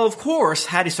lying. Well, of course,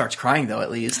 Hattie starts crying though,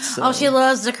 at least. So. Oh, she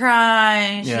loves to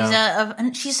cry.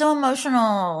 She's so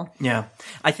emotional. Yeah.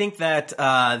 I think that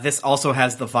this also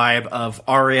has the vibe of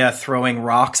Arya throwing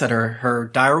rocks at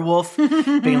her direwolf,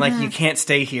 being like, you can't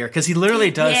stay here. Because he literally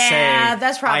does say,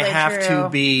 that's probably I have true. to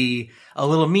be a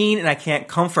little mean and I can't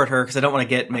comfort her because I don't want to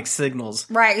get mixed signals.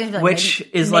 Right. Which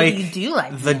maybe, is maybe you do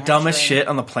like the me, dumbest actually. shit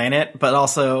on the planet. But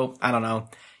also, I don't know,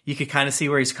 you could kind of see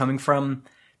where he's coming from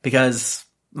because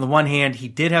on the one hand, he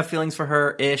did have feelings for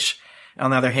her-ish. On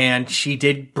the other hand, she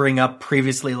did bring up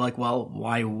previously, like, well,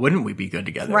 why wouldn't we be good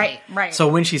together? Right. So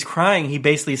when she's crying, he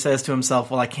basically says to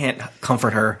himself, well, I can't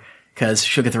comfort her because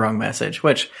she'll get the wrong message,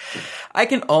 which I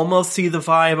can almost see the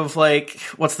vibe of, like,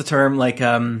 what's the term? Like,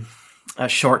 a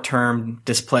short-term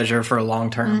displeasure for a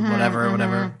long-term,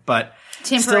 whatever. But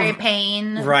temporary still,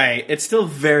 pain. Right. It's still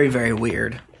very, very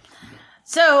weird.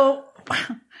 So,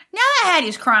 now that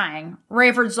Hattie's crying,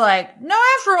 Rayford's like, no,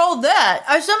 after all that,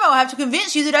 I somehow have to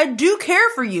convince you that I do care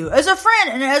for you as a friend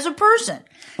and as a person.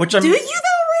 Which do you though,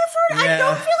 Rayford? Yeah. I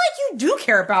don't feel like you do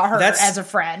care about her as a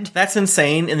friend. That's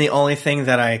insane. And the only thing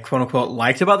that I quote unquote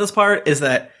liked about this part is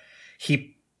that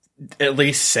he at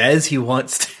least says he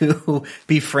wants to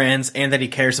be friends and that he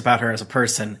cares about her as a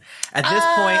person. At this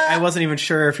point, I wasn't even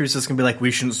sure if he was just going to be like,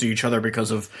 we shouldn't see each other because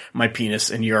of my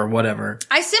penis and your whatever.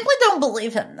 I simply don't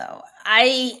believe him, though.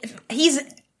 He's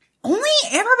only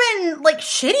ever been, like,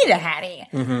 shitty to Hattie.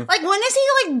 Mm-hmm. Like, when has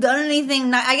he, like, done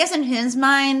anything? I guess in his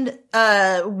mind,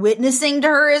 witnessing to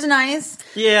her is nice.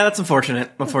 Yeah, that's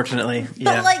unfortunately.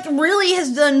 But, like, really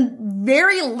has done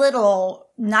very little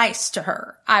nice to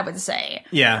her, I would say.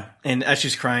 Yeah, and as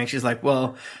she's crying, she's like,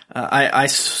 well, I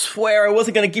swear I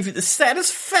wasn't going to give you the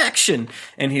satisfaction.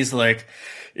 And he's like,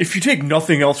 if you take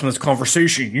nothing else from this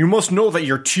conversation, you must know that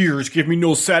your tears give me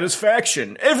no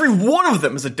satisfaction. Every one of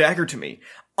them is a dagger to me.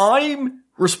 I'm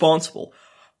responsible.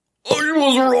 I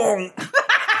was wrong.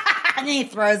 And he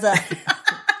throws up.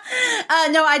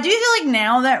 No, I do feel like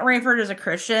now that Rayford is a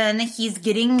Christian, he's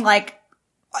getting, like,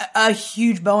 a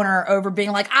huge boner over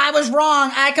being like, I was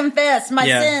wrong. I confess my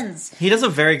sins. He does a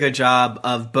very good job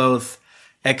of both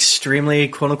extremely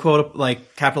quote unquote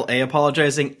like capital A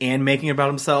apologizing and making it about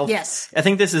himself. Yes. I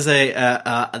think this is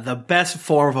the best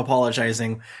form of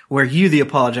apologizing where you, the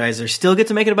apologizer, still get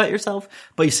to make it about yourself,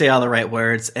 but you say all the right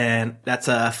words, and that's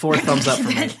a 4 thumbs up for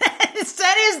me.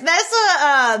 That's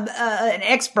an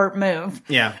expert move.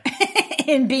 Yeah.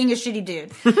 In being a shitty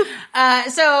dude. So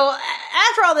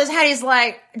after all this, Hattie's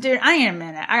like, dude, I need a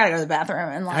minute. I gotta go to the bathroom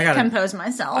and like compose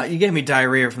myself. You gave me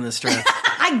diarrhea from this stress.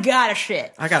 I gotta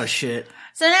shit.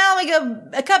 So now we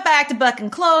cut back to Buck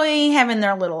and Chloe having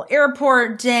their little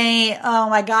airport date. Oh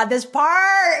my god, this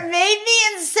part made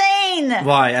me insane.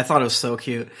 Why? I thought it was so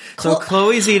cute. So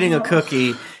Chloe's eating a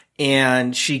cookie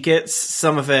and she gets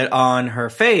some of it on her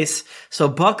face, so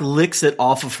Buck licks it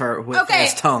off of her with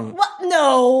his tongue. Well,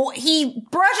 no, he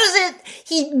brushes it,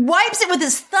 he wipes it with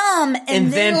his thumb,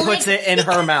 and then puts it in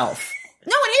her mouth.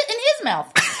 No, in his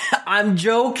mouth. I'm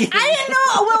joking. I didn't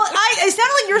know. Well, it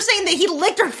sounded like you were saying that he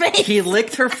licked her face. He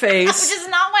licked her face. Which is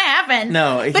not what happened.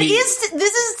 No. But this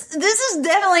is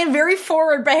definitely very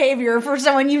forward behavior for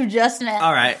someone you've just met.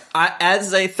 All right.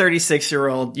 As a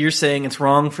 36-year-old, you're saying it's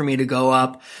wrong for me to go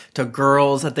up to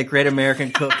girls at the Great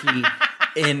American Cookie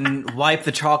and wipe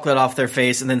the chocolate off their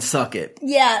face and then suck it.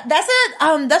 Yeah,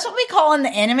 that's what we call in the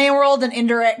anime world an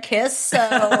indirect kiss.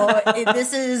 So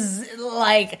this is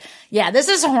like, yeah, this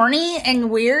is horny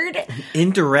and weird.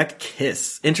 Indirect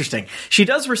kiss. Interesting. She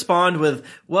does respond with,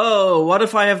 whoa, what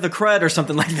if I have the crud or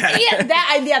something like that? Yeah,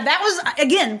 that was,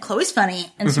 again, Chloe's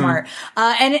funny and smart.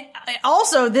 And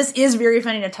also, this is very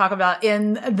funny to talk about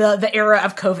in the era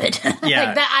of COVID. Yeah.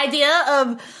 Like that idea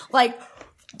of like,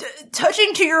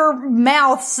 touching to your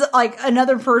mouth, like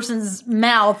another person's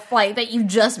mouth, like that you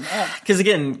just met. Because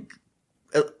again,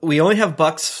 we only have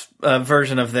Buck's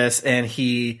version of this, and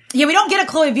we don't get a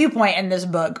Chloe viewpoint in this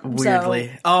book. Weirdly,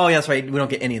 so. Oh, yeah, that's right. We don't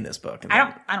get any in this book.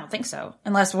 I don't think so,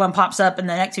 unless one pops up in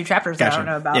the next 2 chapters that I don't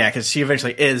know about. Yeah, because she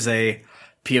eventually is a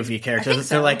POV character. They're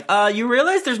so. like, you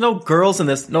realize there's no girls in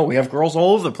this? No, we have girls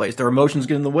all over the place. Their emotions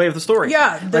get in the way of the story.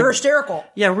 Yeah, they're hysterical.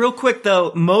 Yeah, real quick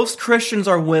though, most Christians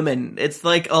are women. It's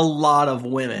like a lot of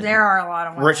women. There are a lot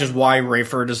of women. Which is why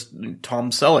Rayford is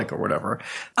Tom Selleck or whatever.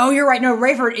 Oh, you're right. No,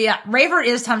 Rayford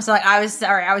is Tom Selleck.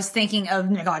 I was thinking of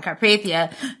Nikolai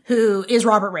Carpathia, who is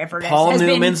Robert Rayford. Paul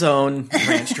Newman's own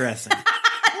ranch dressing.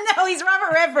 No, he's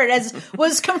Robert Redford, as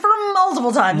was confirmed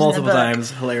multiple times. Multiple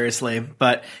times, hilariously.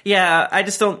 But yeah, I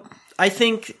just don't. I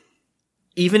think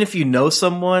even if you know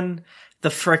someone, the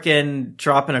frickin'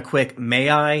 dropping a quick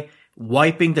 "may I,"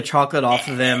 wiping the chocolate off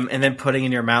of them, and then putting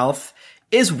in your mouth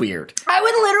is weird. I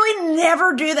would literally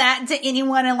never do that to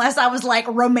anyone unless I was like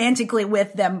romantically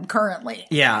with them currently.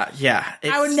 Yeah.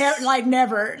 I would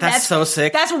never. That's so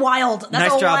sick. That's wild. That's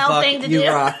nice a job, wild Buck. thing to you do.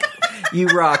 Rock. You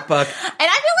rock, Buck. And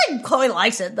I feel like Chloe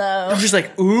likes it though. She's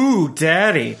like, ooh,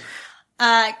 daddy.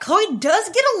 Chloe does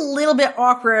get a little bit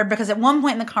awkward because at one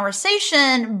point in the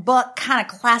conversation, Buck kind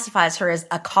of classifies her as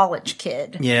a college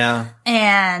kid. Yeah.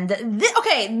 And this is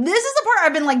the part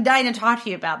I've been like dying to talk to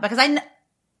you about because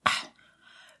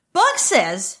Buck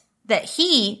says that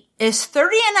he is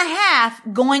 30 and a half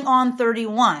going on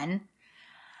 31.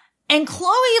 And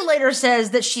Chloe later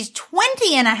says that she's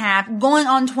 20 and a half going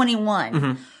on 21.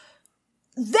 Mm-hmm.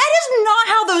 That is not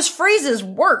how those phrases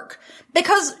work.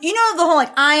 Because, you know, the whole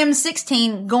like, I am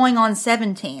 16 going on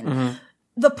 17. Mm-hmm.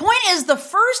 The point is the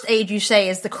first age you say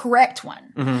is the correct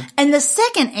one. Mm-hmm. And the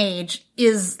second age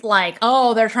is like,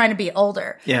 oh, they're trying to be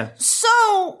older. Yeah.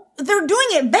 So they're doing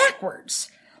it backwards.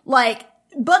 Like,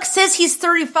 Buck says he's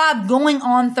 35 going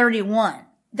on 31.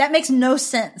 That makes no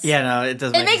sense. Yeah, no, it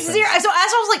doesn't. It makes zero. So as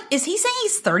I was like, is he saying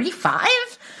he's 35?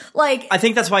 Like, I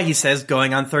think that's why he says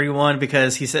going on 31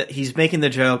 because he said he's making the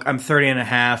joke. I'm 30 and a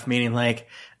half, meaning like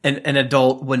an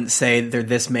adult wouldn't say they're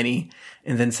this many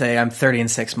and then say I'm 30 in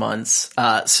 6 months.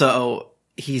 So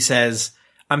he says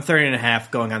I'm 30 and a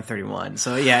half going on 31.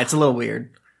 So yeah, it's a little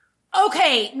weird.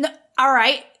 Okay. No, all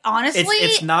right. Honestly,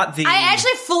 it's not the. I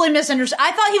actually fully misunderstood.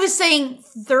 I thought he was saying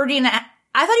 30 and a half.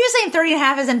 I thought he was saying 30 and a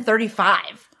half as in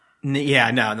 35. Yeah,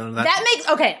 no. That makes,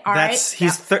 okay, all right.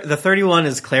 He's the 31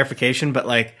 is clarification, but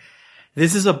like,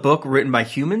 this is a book written by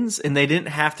humans and they didn't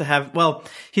have to have, well,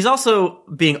 he's also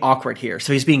being awkward here.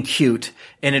 So he's being cute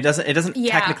and it doesn't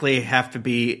technically have to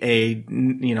be a,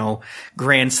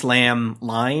 grand slam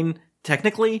line,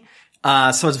 technically.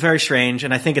 So it's very strange.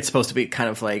 And I think it's supposed to be kind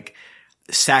of like,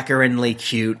 saccharinely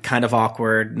cute, kind of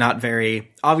awkward, not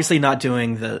very, obviously not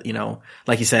doing the,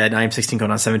 like you said, I am 16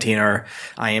 going on 17 or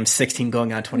I am 16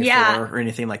 going on 24 or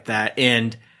anything like that.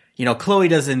 And, Chloe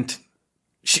doesn't,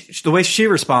 the way she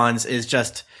responds is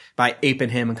just by aping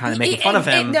him and kind of making fun of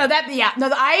him.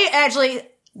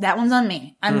 That one's on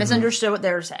me. I misunderstood what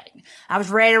they were saying. I was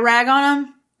ready to rag on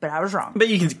him, but I was wrong. But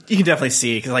you can definitely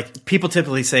see, because like people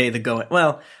typically say the going,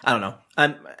 well, I don't know.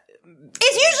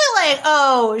 It's usually like,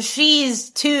 oh, she's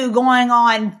 2 going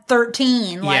on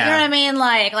 13. Like, you know what I mean?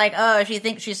 Like, oh, she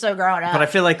thinks she's so grown up. But I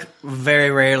feel like very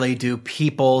rarely do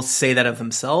people say that of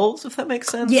themselves, if that makes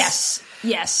sense. Yes.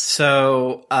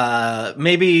 So,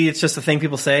 maybe it's just a thing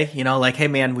people say, like, hey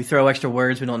man, we throw extra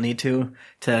words, we don't need to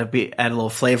add a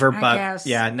little flavor, but guess.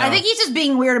 Yeah, no. I think he's just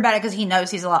being weird about it because he knows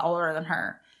he's a lot older than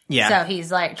her. Yeah. So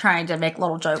he's like trying to make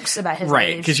little jokes about his age.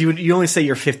 Right, because you only say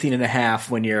you're 15 and a half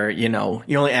when you're, you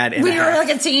only add in when a you're half.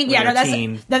 like a teen. Yeah,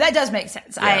 that does make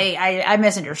sense. Yeah. I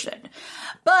misunderstood.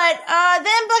 But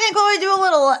then Buck and Chloe do a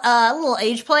little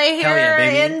age play here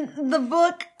in the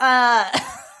book.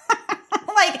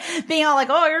 Like being all like,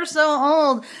 oh, you're so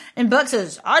old. And Buck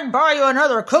says, I'd buy you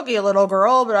another cookie, little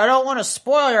girl, but I don't want to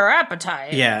spoil your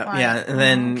appetite. Yeah, like, yeah. And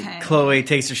then Chloe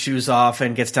takes her shoes off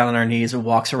and gets down on her knees and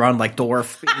walks around like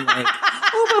Dorf. Being like,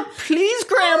 oh, but please,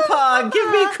 Grandpa, give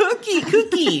me a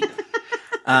cookie.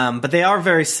 But they are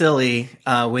very silly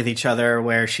with each other,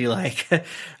 where she like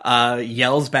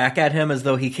yells back at him as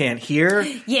though he can't hear.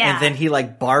 Yeah, and then he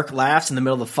like laughs in the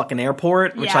middle of the fucking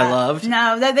airport, which I loved.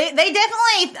 No, they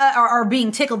definitely are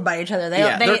being tickled by each other.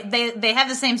 They have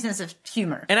the same sense of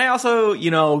humor. And I also,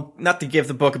 not to give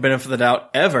the book a benefit of the doubt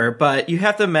ever, but you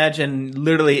have to imagine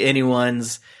literally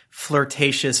anyone's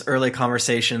flirtatious early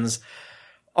conversations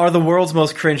are the world's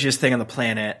most cringiest thing on the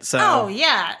planet. So, oh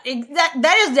yeah,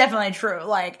 that is definitely true.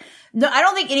 Like, no, I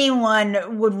don't think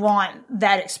anyone would want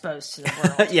that exposed to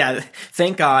the world. Yeah,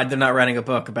 thank God they're not writing a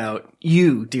book about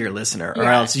you, dear listener, or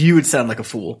else you would sound like a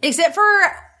fool. Except for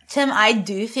Tim, I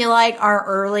do feel like our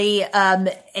early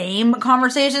AIM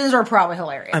conversations are probably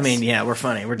hilarious. I mean, yeah, we're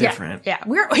funny, we're different. Yeah,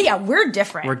 we're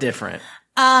different. We're different.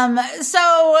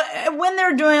 So when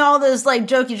they're doing all this like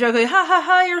jokey, ha ha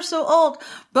ha, you're so old,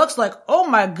 Buck's like, oh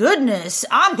my goodness,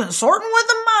 I'm consorting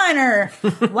with a minor.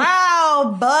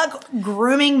 Wow, Buck,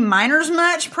 grooming minors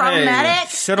much? Problematic? Hey,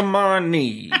 sit on my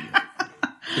knee.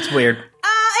 It's weird. And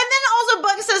then also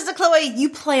Buck says to Chloe, you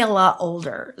play a lot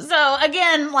older. So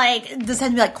again, like, this had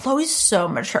to be like, Chloe's so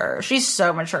mature. She's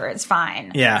so mature. It's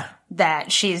fine. Yeah.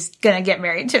 That she's gonna get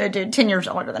married to a dude 10 years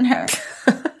older than her.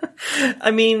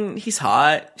 I mean, he's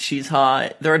hot. She's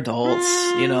hot. They're adults.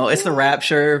 You know, it's the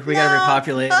rapture. We gotta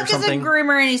repopulate Buck or something. is a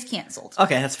groomer and he's canceled.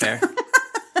 Okay, that's fair.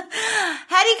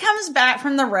 Hattie comes back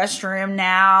from the restroom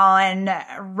now, and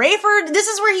Rayford, this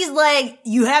is where he's like,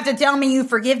 you have to tell me you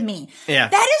forgive me. Yeah.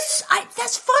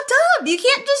 That's fucked up. You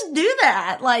can't just do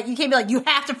that. Like, you can't be like, you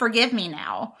have to forgive me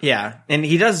now. Yeah. And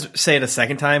he does say it a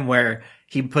second time where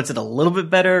he puts it a little bit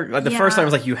better. Like the first time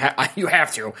was like, you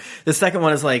have to. The second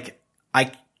one is like,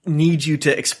 I need you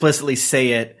to explicitly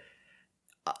say it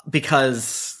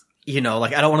because, you know,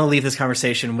 like, I don't want to leave this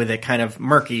conversation with it kind of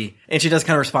murky. And she does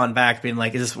kind of respond back being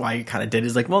like, is this why you kind of did?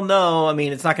 He's like, well, no, I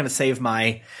mean, it's not going to save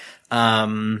my,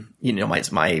 you know,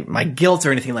 my guilt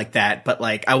or anything like that. But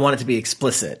like, I want it to be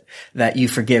explicit that you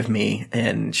forgive me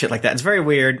and shit like that. It's very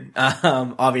weird.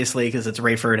 Obviously, because it's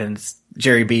Rayford and it's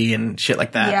Jerry B and shit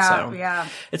like that. Yeah, so yeah.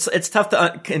 It's tough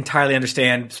to entirely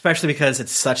understand, especially because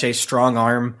it's such a strong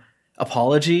arm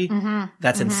apology.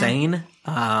 That's insane.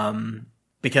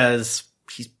 Because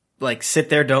he's like, sit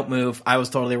there, don't move. I was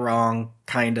totally wrong.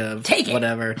 Kind of. Take it.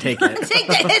 Whatever. Take it. Sit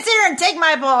here and take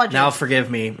my apology. Now forgive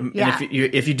me. Yeah. And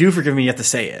if you do forgive me, you have to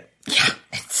say it. Yeah,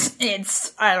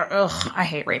 I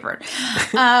hate Rayford.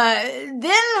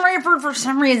 Then Rayford, for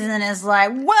some reason, is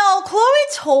like, well, Chloe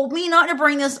told me not to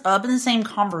bring this up in the same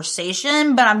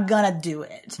conversation, but I'm gonna do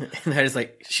it. And that is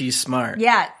like, she's smart.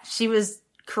 Yeah, she was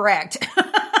correct.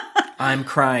 I'm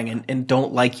crying and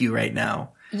don't like you right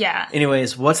now. Yeah.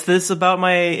 Anyways, what's this about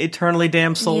my eternally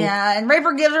damned soul? Yeah, and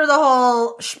Rayford gives her the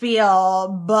whole spiel,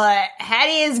 but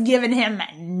Hattie is giving him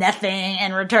nothing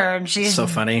in return. She's so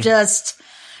funny. Just,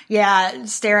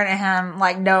 staring at him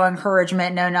like no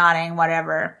encouragement, no nodding,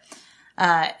 whatever.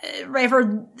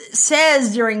 Rayford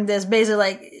says during this basically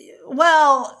like,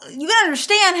 well, you can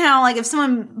understand how, like, if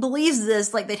someone believes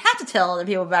this, like, they'd have to tell other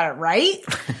people about it, right?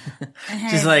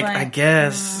 She's like, I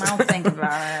guess. I'll think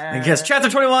about it. I guess. Chapter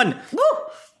 21! Woo!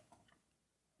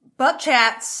 Buck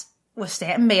chats with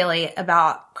Stanton Bailey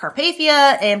about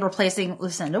Carpathia and replacing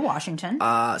Lucinda Washington.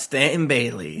 Stanton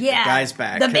Bailey. Yeah. The guy's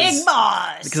back. The big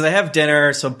boss. Because they have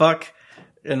dinner, so Buck,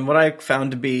 and what I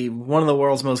found to be one of the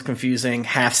world's most confusing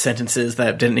half sentences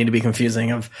that didn't need to be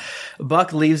confusing of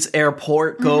Buck leaves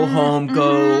airport, go home,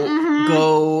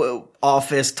 go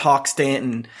office, talk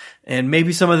Stanton. And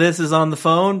maybe some of this is on the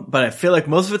phone, but I feel like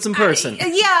most of it's in person.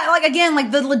 Yeah, like, again, like,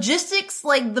 the logistics,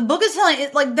 like, the book is telling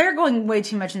it, like, they're going way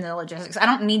too much into the logistics. I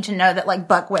don't need to know that, like,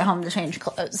 Buck went home to change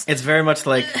clothes. It's very much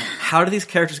like, how do these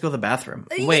characters go to the bathroom?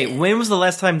 Wait, when was the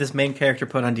last time this main character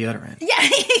put on deodorant? Yeah,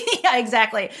 yeah,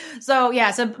 exactly. So,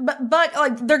 Buck,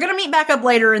 like, they're gonna meet back up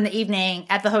later in the evening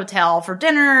at the hotel for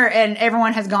dinner, and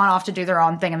everyone has gone off to do their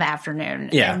own thing in the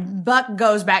afternoon. Yeah. And Buck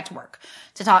goes back to work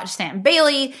to talk to Stanton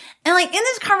Bailey. And, like, in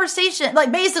this conversation,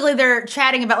 like, basically they're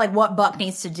chatting about, like, what Buck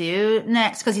needs to do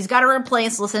next, because he's got to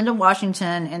replace Lucinda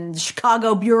Washington in the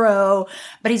Chicago bureau,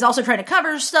 but he's also trying to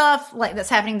cover stuff, like, that's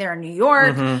happening there in New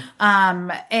York.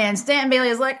 And Stanton Bailey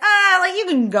is like, like, you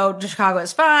can go to Chicago,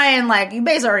 it's fine. Like, you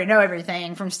basically already know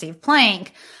everything from Steve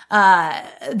Plank.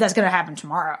 That's gonna happen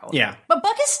tomorrow. Yeah. But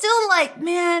Buck is still like,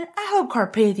 man, I hope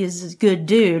Carpathia's a good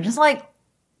dude. It's like,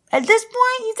 at this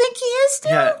point, you think he is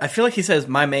still? Yeah, I feel like he says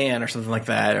 "my man" or something like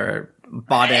that, or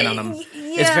bought in on him.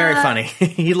 It's very funny.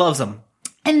 He loves him.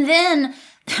 And then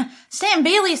Stanton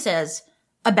Bailey says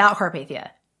about Carpathia,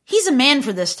 he's a man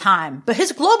for this time, but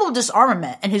his global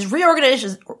disarmament and his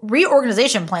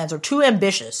reorganization plans are too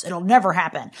ambitious. It'll never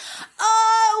happen.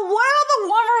 What about the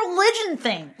one religion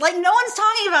thing? Like, no one's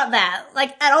talking about that,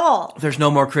 like, at all. There's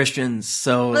no more Christians,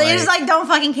 so They just, like, don't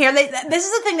fucking care. This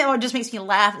is the thing that just makes me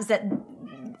laugh, is that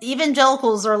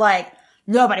evangelicals are like,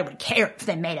 nobody would care if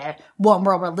they made a one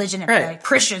world religion if the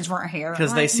Christians weren't here.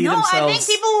 Because they see themselves. themselves. I think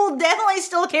people will definitely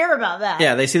still care about that.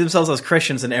 Yeah, they see themselves as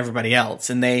Christians and everybody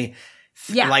else, and they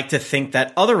like to think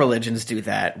that other religions do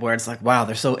that, where it's like, wow,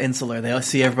 they're so insular. They all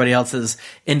see everybody else as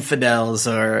infidels,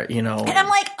 or, you know. And I'm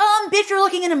like, bitch, you're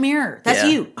looking in a mirror. That's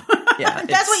you. Yeah,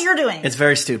 that's what you're doing. It's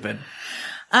very stupid.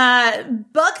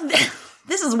 Buck,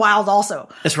 this is wild also.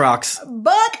 This rocks.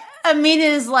 Buck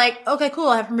immediately is like, okay, cool,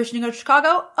 I have permission to go to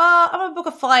Chicago. I'm gonna book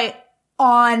a flight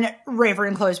on Rayford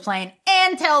and Chloe's plane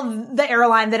and tell the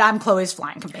airline that I'm Chloe's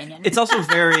flying companion. It's also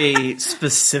very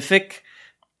specific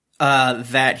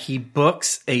that he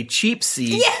books a cheap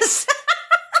seat. Yes.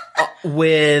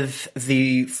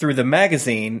 through the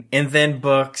magazine, and then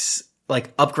books,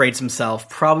 like, upgrades himself,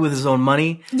 probably with his own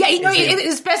money. Yeah,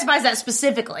 it specifies that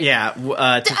specifically. Yeah,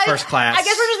 to first class. I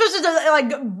guess we're just supposed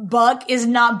like Buck is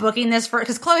not booking this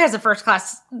because Chloe has a first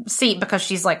class seat because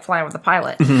she's like flying with the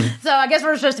pilot. Mm-hmm. So I guess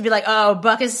we're supposed to be like, oh,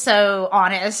 Buck is so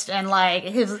honest and like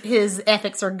his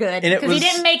ethics are good because he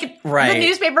didn't make the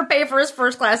newspaper pay for his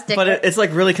first class ticket. But it's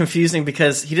like really confusing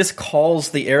because he just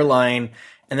calls the airline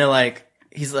and they're like,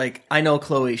 he's like, I know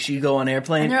Chloe. She go on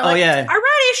airplane. Oh yeah,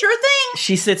 alrighty, sure thing.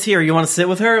 She sits here. You want to sit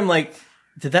with her? I'm like,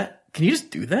 can you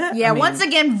just do that? Yeah, once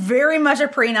again, very much a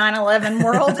pre-9/11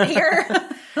 world here.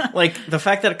 Like, the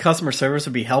fact that customer service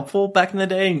would be helpful back in the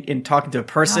day in talking to a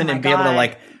person and be able to,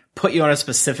 like, put you on a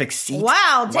specific seat.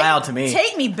 Wow, to me.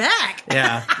 Take me back.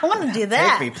 Yeah. I want to do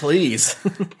that. Take me, please.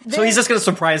 So he's just going to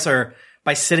surprise her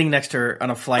by sitting next to her on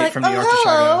a flight from New York to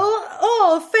Chicago.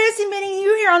 Oh, fancy meeting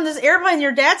you here on this airplane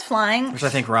your dad's flying. Which I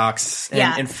think rocks.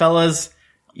 And fellas,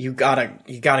 you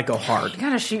gotta go hard. You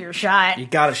gotta shoot your shot. You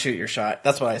gotta shoot your shot.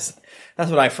 That's what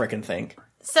I frickin' think.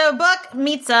 So Buck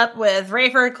meets up with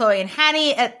Rayford, Chloe, and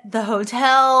Hattie at the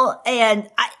hotel, and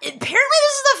apparently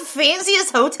this is the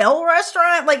fanciest hotel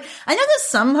restaurant. Like, I know that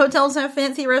some hotels have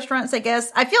fancy restaurants, I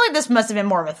guess. I feel like this must have been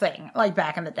more of a thing, like,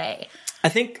 back in the day. I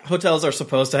think hotels are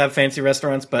supposed to have fancy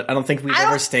restaurants, but I don't think we've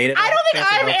ever stayed at I don't think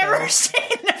I've hotel. ever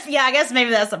stayed in a... Yeah, I guess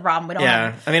maybe that's the problem. We don't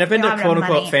have, I mean, I've been to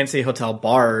quote-unquote fancy hotel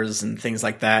bars and things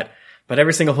like that, but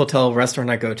every single hotel restaurant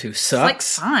I go to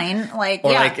sucks. Like, fine. Like,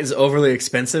 or, like, is overly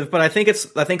expensive. But I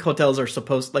think hotels are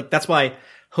supposed... Like, that's why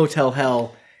hotel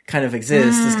hell kind of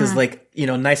exists, is because, like, you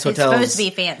know, nice hotels... It's supposed to be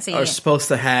fancy. ...are supposed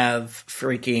to have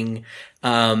freaking...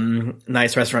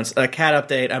 nice restaurants. A cat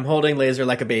update. I'm holding Laser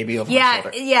like a baby over my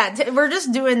shoulder. Yeah, we're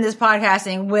just doing this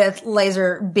podcasting with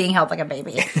Laser being held like a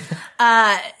baby.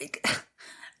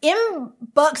 In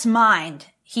Buck's mind,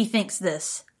 he thinks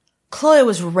this. Chloe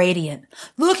was radiant,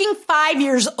 looking 5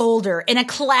 years older in a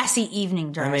classy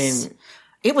evening dress. I mean,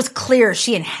 it was clear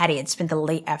she and Hattie had spent the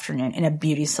late afternoon in a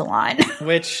beauty salon.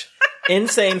 Which,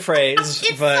 insane phrase.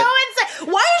 It's but so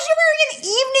insane. Why is she wearing an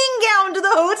evening gown to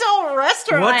the hotel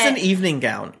restaurant? What's an evening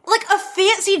gown? Like a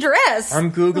fancy dress.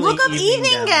 I'm Googling Look up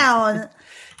evening gown.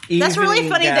 That's really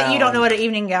funny that you don't know what an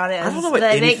evening gown is. I don't know what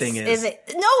anything is. No,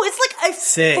 it's like a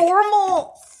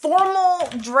formal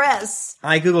dress.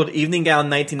 I googled evening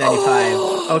gown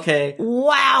 1995. Okay.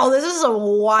 Wow, this is a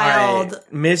wild.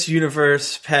 Right. Miss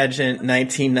Universe pageant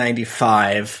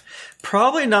 1995.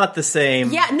 Probably not the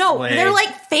same. Yeah, no, they're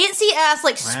like fancy ass,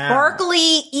 like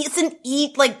sparkly,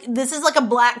 like this is like a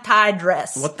black tie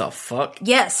dress. What the fuck?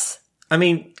 Yes. I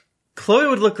mean, Chloe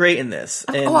would look great in this.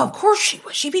 Of course she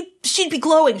would. She'd be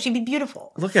glowing. She'd be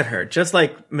beautiful. Look at her, just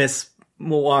like Miss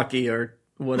Milwaukee or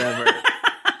whatever.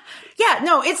 Yeah,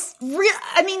 no, it's real.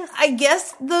 I mean, I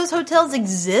guess those hotels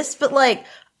exist, but like,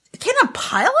 can a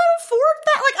pilot afford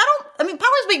that? Like,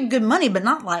 pilots make good money, but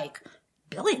not like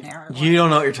billionaire. Like, you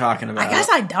don't know what you're talking about. I guess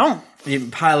I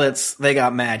don't. Pilots, they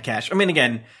got mad cash. I mean,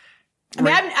 again.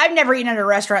 I've never eaten at a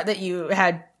restaurant that you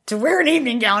had to wear an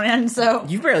evening gown in, so.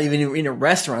 You've barely even eaten at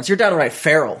restaurants. You're downright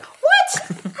feral.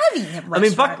 What? I've eaten at restaurants. I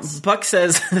mean, Buck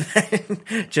says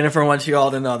that Jennifer wants you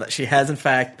all to know that she has, in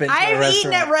fact, been to a restaurant. I've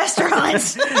eaten at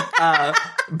restaurants.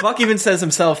 Buck even says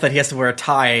himself that he has to wear a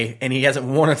tie, and he hasn't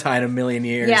worn a tie in a million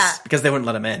years. Yeah. Because they wouldn't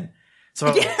let him in.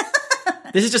 So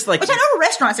this is just like... Which I know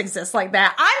restaurants exist like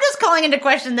that. I'm just calling into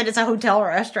question that it's a hotel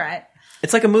restaurant.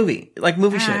 It's like a movie, like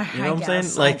movie shit. You know what I'm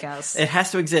saying? Like, it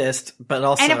has to exist, but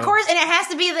also, and of course, it has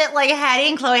to be that like Hattie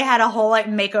and Chloe had a whole like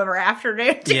makeover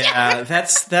afternoon together. Yeah,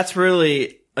 that's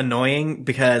really annoying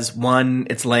because one,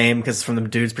 it's lame because it's from the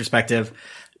dude's perspective,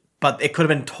 but it could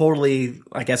have been totally,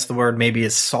 I guess the word maybe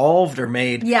is solved or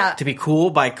made to be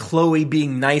cool by Chloe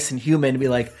being nice and human to be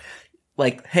like,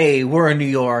 hey, we're in New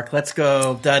York, let's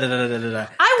go, da-da-da-da-da-da.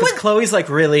 Because Chloe's, like,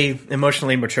 really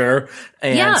emotionally mature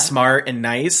and smart and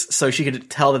nice, so she could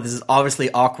tell that this is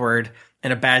obviously awkward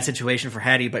and a bad situation for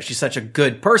Hattie, but she's such a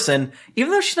good person,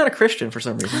 even though she's not a Christian for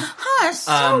some reason. Huh,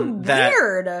 so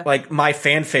weird. Like, my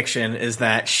fan fiction is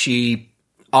that she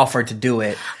offered to do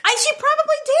it. She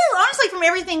probably did, honestly, from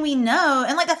everything we know.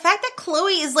 And, like, the fact that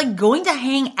Chloe is, like, going to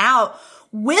hang out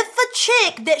with the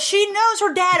chick that she knows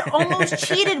her dad almost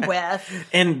cheated with.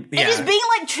 And just being,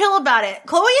 like, chill about it.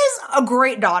 Chloe is a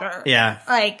great daughter. Yeah.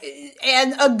 Like,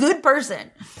 and a good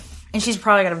person. And she's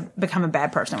probably going to become a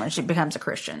bad person when she becomes a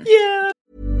Christian. Yeah.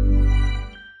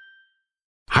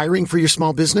 Hiring for your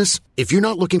small business? If you're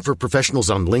not looking for professionals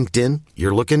on LinkedIn,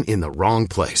 you're looking in the wrong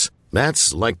place.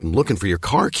 That's like looking for your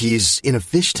car keys in a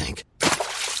fish tank.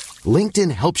 LinkedIn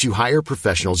helps you hire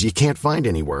professionals you can't find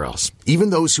anywhere else,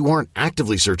 even those who aren't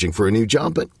actively searching for a new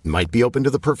job but might be open to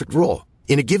the perfect role.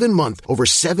 In a given month, over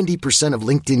 70% of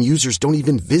LinkedIn users don't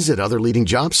even visit other leading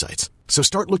job sites. So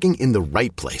start looking in the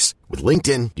right place. With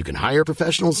LinkedIn, you can hire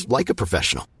professionals like a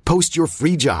professional. Post your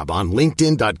free job on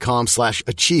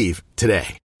linkedin.com/achieve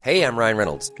today. Hey, I'm Ryan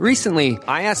Reynolds. Recently,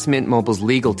 I asked Mint Mobile's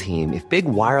legal team if big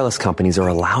wireless companies are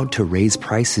allowed to raise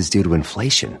prices due to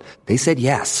inflation. They said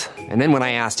yes. And then when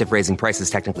I asked if raising prices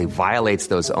technically violates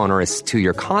those onerous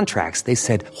two-year contracts, they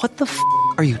said, "What the f***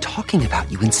 are you talking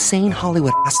about, you insane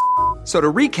Hollywood ass?" So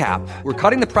to recap, we're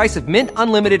cutting the price of Mint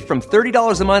Unlimited from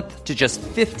 $30 a month to just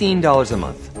 $15 a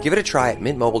month. Give it a try at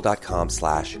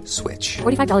mintmobile.com/switch.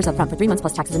 $45 up front for 3 months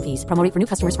plus taxes and fees. Promo rate for new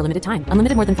customers for limited time.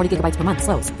 Unlimited more than 40 gigabytes per month.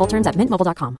 Slows full terms at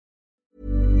mintmobile.com.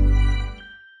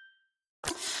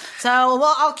 So,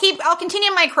 well, I'll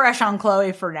continue my crush on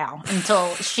Chloe for now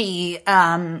until she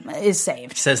is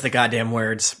saved. Says the goddamn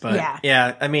words, but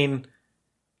yeah, I mean,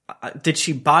 did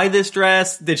she buy this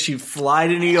dress? Did she fly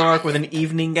to New York with an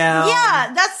evening gown?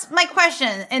 Yeah, that's my question.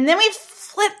 And then we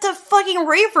flipped to fucking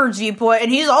Rayford's viewpoint, and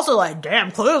he's also like,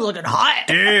 "Damn, Chloe's looking hot."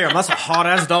 Damn, that's a hot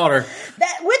ass daughter.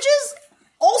 Which is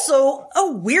also a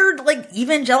weird, like,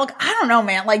 evangelical. I don't know,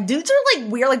 man. Like, dudes are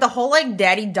like weird, like the whole like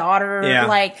daddy daughter. Yeah.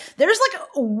 Like, there's like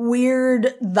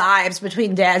weird vibes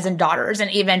between dads and daughters in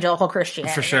evangelical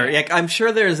Christianity. For sure. Yeah, I'm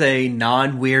sure there's a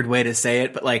non-weird way to say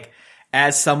it, but like,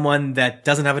 as someone that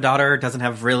doesn't have a daughter, doesn't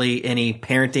have really any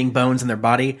parenting bones in their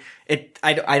body,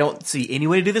 I don't see any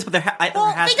way to do this, but there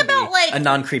has to be a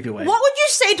non-creepy way. What would you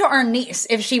say to our niece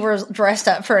if she were dressed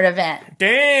up for an event?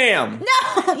 Damn! No!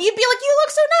 You'd be like, "You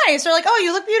look so nice," or like, "Oh,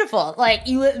 you look beautiful." Like,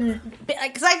 you wouldn't,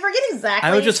 because I forget exactly.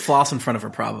 I would just floss in front of her,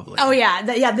 probably. Oh, yeah.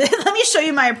 Let me show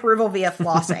you my approval via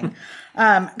flossing. Because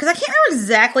I can't remember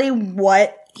exactly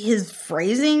what his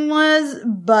phrasing was,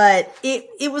 but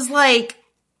it was like,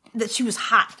 that she was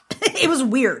hot. It was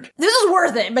weird. This is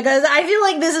worth it because I feel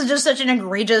like this is just such an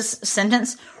egregious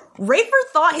sentence. Rayford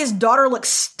thought his daughter looked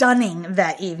stunning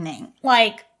that evening.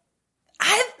 Like,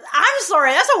 I'm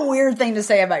sorry, that's a weird thing to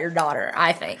say about your daughter,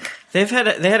 I think. They had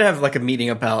to have like a meeting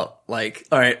about like,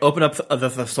 all right, open up the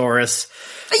thesaurus.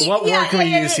 What word can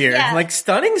we use here? Yeah. Like,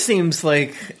 stunning seems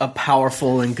like a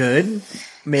powerful and good,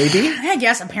 maybe. I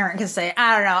guess a parent could say,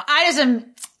 I don't know. I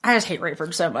just hate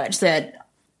Rayford so much that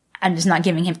I'm just not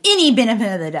giving him any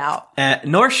benefit of the doubt.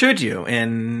 Nor should you.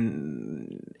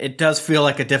 And it does feel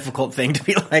like a difficult thing to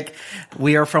be like,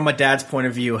 we are from a dad's point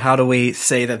of view. How do we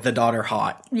say that the daughter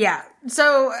hot? Yeah.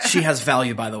 So she has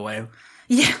value, by the way.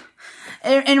 Yeah.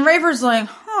 And Rayford's like,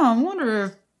 I wonder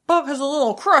if Buck has a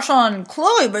little crush on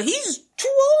Chloe, but he's too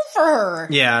old for her.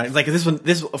 Yeah. Like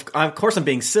this, of course I'm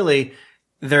being silly.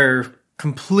 They're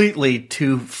completely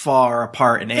too far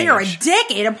apart in age. They are a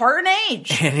decade apart in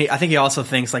age. And I think he also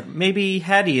thinks like maybe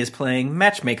Hattie is playing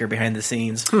matchmaker behind the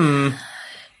scenes. Which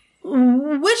I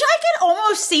can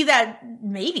almost see that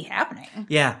maybe happening.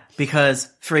 Yeah, because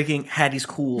freaking Hattie's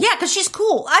cool. Yeah, because she's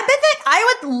cool. I bet that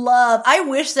I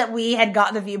wish that we had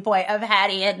got the viewpoint of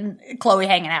Hattie and Chloe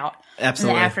hanging out.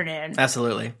 Absolutely. In the afternoon.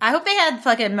 Absolutely. I hope they had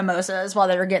fucking mimosas while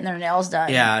they were getting their nails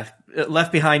done. Yeah.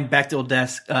 Left Behind Bechdel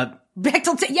desk. Yeah,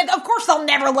 of course they'll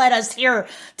never let us hear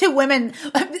two women.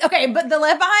 Okay, but the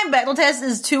Left Behind Bechdel test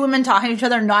is two women talking to each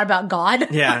other, not about God.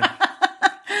 Yeah.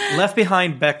 Left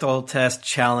Behind Bechdel Test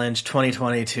Challenge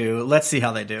 2022. Let's see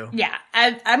how they do. Yeah,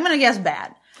 I'm gonna guess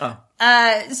bad. Oh.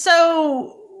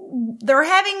 So they're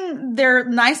having their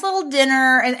nice little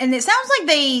dinner, and it sounds like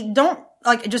they don't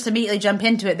like just immediately jump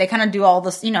into it. They kind of do all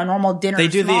this, normal dinner. They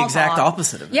do the exact talk.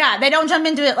 opposite of it. Yeah, they don't jump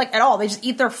into it like at all. They just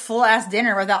eat their full ass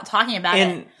dinner without talking about it.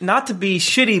 And not to be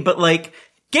shitty, but like,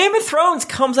 Game of Thrones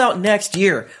comes out next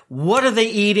year. What are they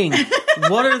eating?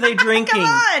 What are they drinking? Come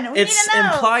on, it's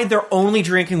implied they're only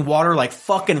drinking water like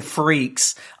fucking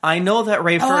freaks. I know that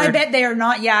Rayford. Oh, I bet they are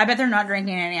not. Yeah, I bet they're not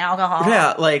drinking any alcohol.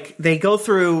 Yeah, like they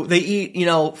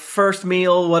eat, first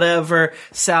meal, whatever,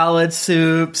 salad,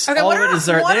 soups, all the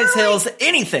dessert. Then it tells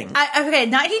anything. Okay,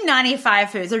 1995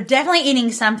 foods. They're definitely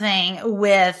eating something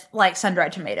with like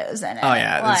sun-dried tomatoes in it. Oh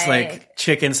yeah, it's like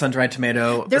chicken, sun-dried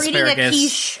tomato, they're asparagus. Eating a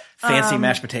quiche. Fancy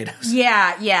mashed potatoes.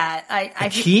 Yeah. A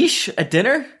quiche at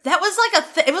dinner? That was like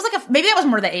maybe that was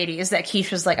more the 80s, that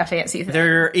quiche was like a fancy thing.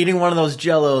 They're eating one of those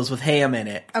Jellos with ham in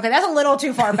it. Okay, that's a little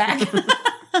too far back.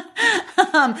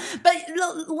 But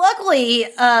luckily,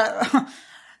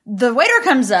 the waiter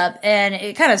comes up and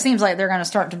it kind of seems like they're going to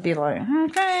start to be like,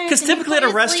 okay. Because typically at a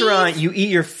restaurant, you eat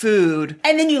your food.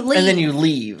 And then you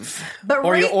leave.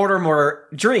 Or you order more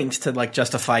drinks to like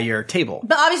justify your table.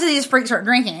 But obviously these freaks aren't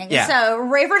drinking. Yeah. So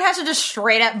Rayford has to just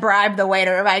straight up bribe the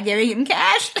waiter by giving him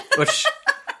cash. Which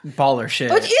baller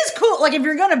shit. Which is cool. Like, if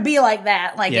you're gonna be like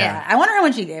that, like, yeah. I wonder how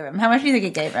much he gave him. How much do you think he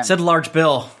gave him? Said large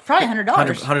bill. Probably $100.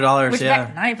 $100, Which yeah. back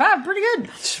in 95, pretty good.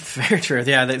 It's very true.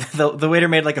 Yeah, the waiter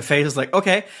made like a face, was like,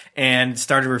 okay, and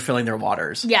started refilling their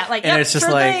waters. Yeah, like, and it's just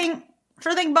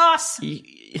sure thing, boss.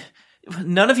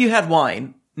 None of you had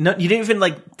wine. No, you didn't even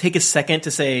like take a second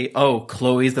to say, "Oh,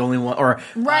 Chloe's the only one," or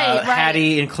right.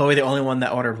 Hattie and Chloe the only one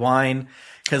that ordered wine,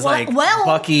 because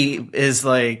Bucky is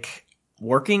like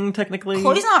working technically.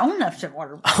 Chloe's not old enough to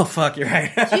order wine. Oh fuck, you're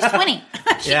right. She's 20.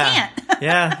 She can't.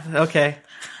 Yeah. Okay.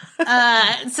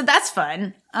 So that's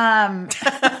fun.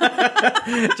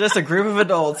 Just a group of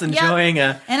adults enjoying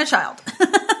and a child.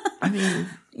 I mean,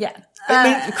 yeah.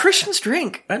 Christians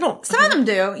drink. I don't. Some of them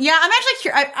do. Yeah, I'm actually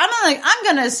curious. I'm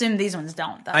going to assume these ones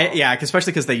don't, though.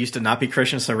 Especially because they used to not be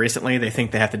Christians, so recently they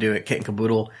think they have to do it kit and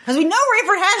caboodle. Because we know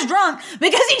Rayford has drunk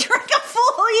because he drank a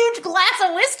full, huge glass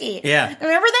of whiskey. Yeah.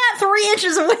 Remember that? 3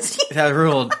 inches of whiskey? That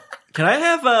ruled. Can I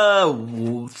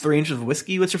have 3 inches of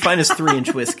whiskey? What's your finest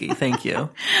 3-inch whiskey? Thank you. So,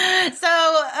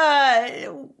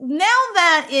 now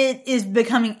that it is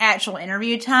becoming actual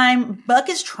interview time, Buck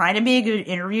is trying to be a good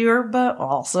interviewer, but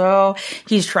also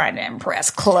he's trying to impress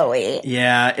Chloe.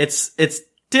 Yeah, it's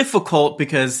difficult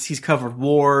because he's covered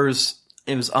wars.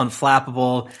 It was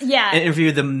unflappable. Yeah.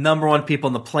 Interviewed the number one people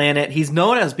on the planet. He's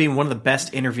known as being one of the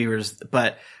best interviewers,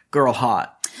 but girl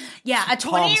hot. Yeah, a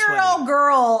 20-year-old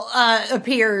girl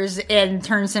appears and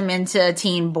turns him into a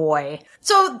teen boy.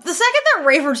 So the second that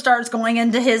Rayford starts going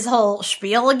into his whole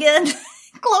spiel again,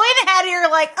 Chloe and Hattie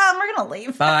are like, we're gonna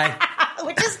leave. Bye.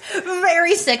 Which is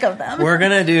very sick of them. We're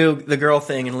gonna do the girl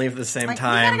thing and leave at the same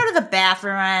time. We gotta go to the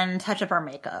bathroom and touch up our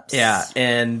makeups. Yeah,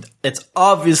 and it's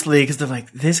obviously because they're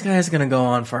like, this guy's gonna go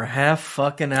on for a half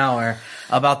fucking hour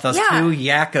about those 2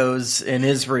 yakkos in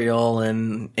Israel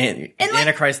and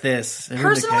Antichrist this. And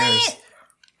personally,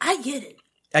 I get it.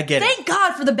 I get it. Thank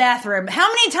God for the bathroom. How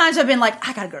many times I've been like,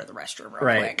 I gotta go to the restroom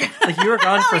real quick. Like, you were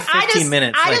gone for 15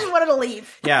 minutes. I just wanted to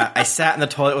leave. Yeah, I sat in the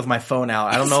toilet with my phone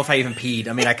out. I don't know if I even peed.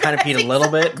 I mean, I kind of peed a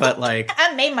little bit, but like...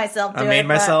 I made myself do it. I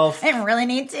didn't really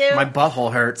need to. My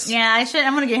butthole hurts. Yeah, I should.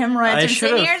 I'm gonna get hemorrhoids in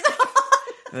 10 years.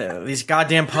 These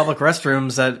goddamn public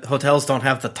restrooms at hotels don't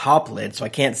have the top lid, so I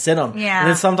can't sit on them. Yeah. And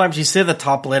then sometimes you sit at the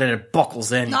top lid and it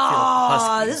buckles in. You feel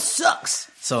husky. This sucks.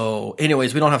 So,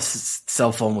 anyways, we don't have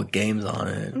cell phone with games on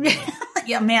it.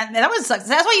 Yeah, man, that would suck.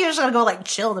 That's why you just gotta go like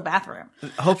chill in the bathroom.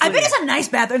 Hopefully, I bet it's a nice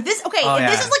bathroom. If this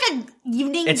is like a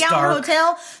evening gown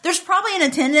hotel, there's probably an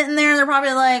attendant in there. They're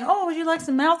probably like, "Oh, would you like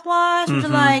some mouthwash? Would you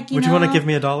like? Would you want to give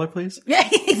me $1, please?" Yeah,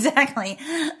 exactly.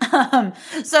 So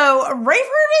Rayford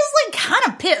is like kind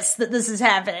of pissed that this is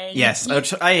happening. Yes,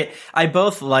 I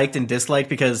both liked and disliked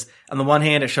because on the one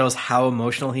hand, it shows how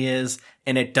emotional he is,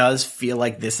 and it does feel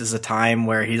like this is a time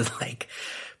where he's like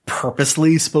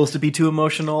purposely supposed to be too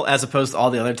emotional, as opposed to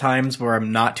all the other times where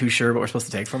I'm not too sure what we're supposed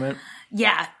to take from it.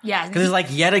 Yeah. Because it's like,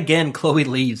 yet again, Chloe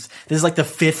leaves. This is like the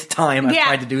 5th time I've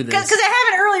tried to do this. Because it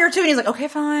happened earlier too, and he's like, okay,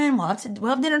 fine, we'll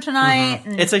have dinner tonight.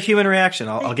 Mm-hmm. It's a human reaction.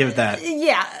 I'll give it that.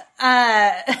 Yeah.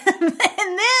 And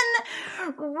then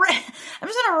I'm just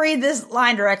going to read this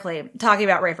line directly, talking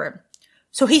about Rayford.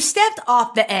 So he stepped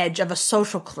off the edge of a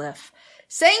social cliff,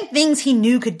 saying things he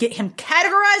knew could get him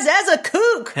categorized as a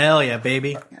kook. Hell yeah,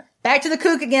 baby. Back to the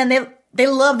kook again. They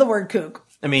love the word kook.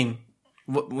 I mean,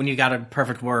 when you got a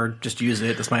perfect word, just use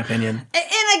it. That's my opinion. And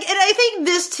I think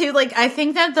this too, like, I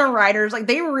think that the writers, like,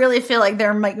 they really feel like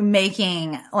they're like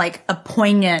making like a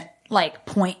poignant like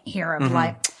point here of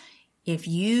like, if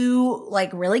you like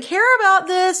really care about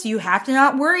this, you have to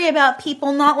not worry about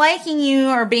people not liking you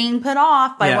or being put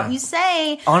off by what you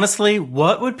say. Honestly,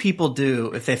 what would people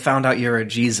do if they found out you're a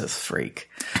Jesus freak?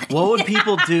 What would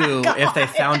people do if they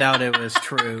found out it was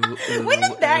true? When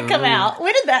did that come out?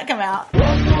 When did that come out?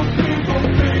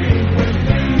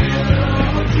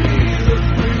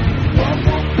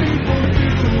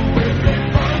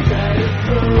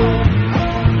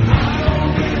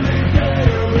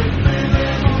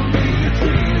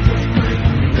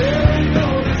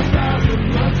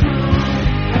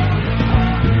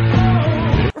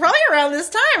 Around this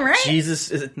time, right?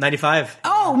 Jesus is 95.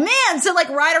 Oh man, so like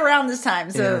right around this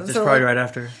time. So yeah, just probably right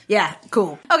after. Yeah,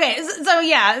 cool. Okay, so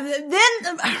yeah,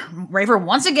 then Rayford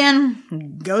once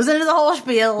again goes into the whole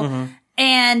spiel,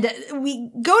 and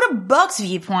we go to Buck's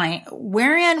viewpoint,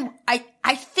 wherein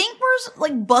I think we're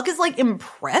like Buck is like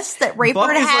impressed that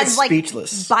Rayford has like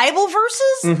speechless Bible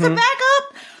verses to back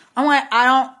up. I'm like,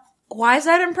 why is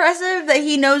that impressive that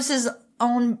he knows his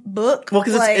own book? Well,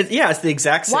 because like, it's the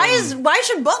exact same. Why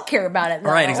should Buck care about it though?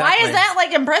 Right, exactly. Why is that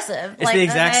like impressive? It's like, the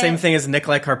exact same thing as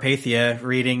Nikolai Carpathia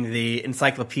reading the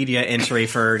encyclopedia entry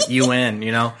for UN,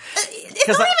 you know? It's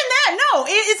not even that. No,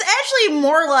 it's actually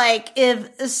more like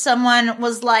if someone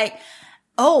was like,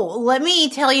 oh, let me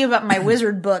tell you about my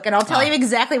wizard book, and I'll tell you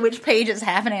exactly which page it's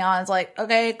happening on. It's like,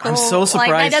 okay, cool. I'm so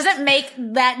surprised. Like, that doesn't make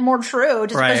that more true just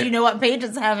because Right. you know what page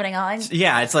it's happening on.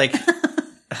 Yeah, it's like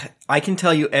I can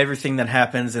tell you everything that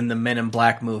happens in the Men in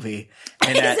Black movie.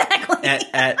 And Exactly.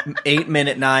 At 8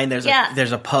 minute 9, there's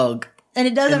a pug. And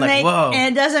it doesn't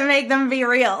whoa. make them be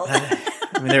real.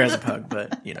 I mean, there is a pug,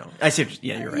 but I see.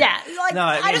 You're right. Yeah, like No,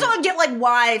 I just don't get like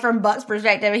why, from Buck's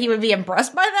perspective, he would be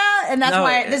impressed by that, and that's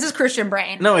why this is Christian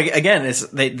brain. No, again, it's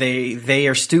they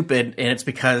are stupid, and it's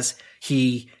because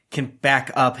he can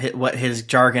back up what his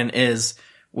jargon is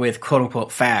with quote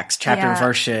unquote facts, chapter and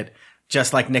verse shit,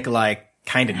 just like Nikolai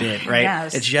kind of did, right?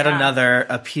 Yes, it's yet another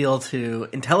appeal to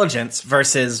intelligence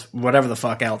versus whatever the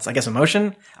fuck else. I guess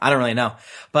emotion. I don't really know,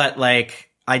 but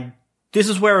this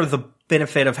is where the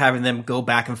benefit of having them go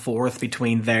back and forth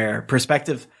between their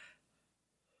perspective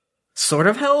sort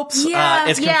of helps. Yeah,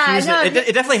 It's confusing. no,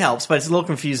 It definitely helps, but it's a little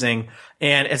confusing.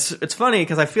 And it's funny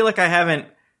because I feel like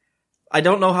I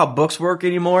don't know how books work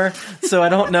anymore, so I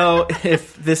don't know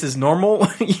if this is normal,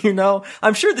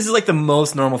 I'm sure this is like the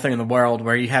most normal thing in the world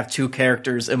where you have two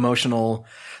characters emotional,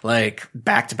 like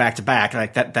back to back to back.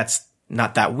 Like that's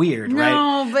not that weird, right?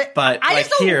 No, but I like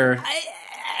just don't- here,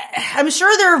 I'm sure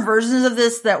there are versions of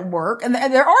this that work, and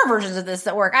there are versions of this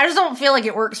that work. I just don't feel like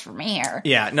it works for me here.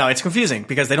 yeah, no, it's confusing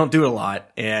because they don't do it a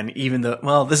lot, and even this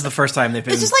is the first time they've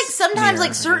been. It's just like sometimes, near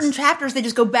like certain this. chapters, they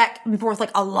just go back and forth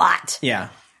like a lot. Yeah.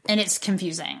 And it's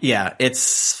confusing. Yeah,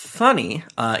 it's funny,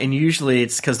 and usually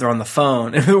it's because they're on the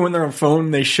phone. And when they're on the phone,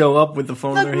 they show up with the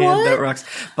phone in their hand. That rocks.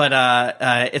 But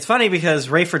it's funny because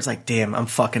Rayford's like, damn, I'm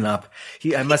fucking up.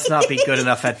 I must not be good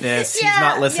enough at this. He's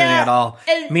not listening at all.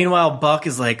 And meanwhile, Buck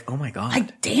is like, oh my God.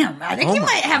 Like, damn, I think you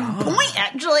might have a point,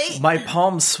 actually. My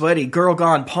palm's sweaty. Girl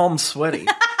gone, palm's sweaty.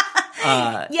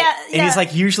 And he's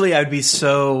like, usually I would be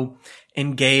so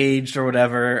engaged or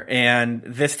whatever, and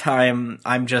this time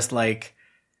I'm just like,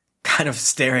 kind of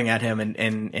staring at him, and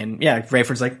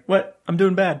Rayford's like, what? I'm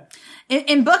doing bad.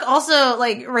 And Buck also,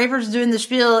 like, Rayford's doing the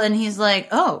spiel, and he's like,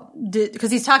 oh, because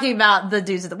he's talking about the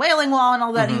dudes at the Wailing Wall and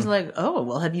all that, and he's like, oh,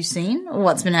 well, have you seen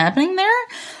what's been happening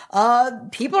there?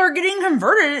 People are getting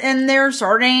converted, and they're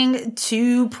starting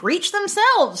to preach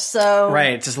themselves, so...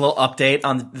 Right, just a little update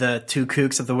on the two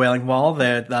kooks of the Wailing Wall.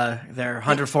 Their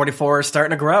 144 is starting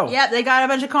to grow. Yep, they got a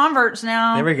bunch of converts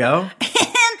now. There we go.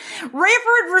 And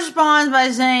Rayford responds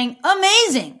by saying,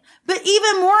 amazing. But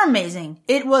even more amazing,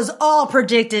 it was all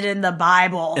predicted in the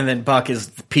Bible. And then Buck is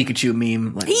the Pikachu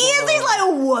meme. Like, he's like,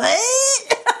 what?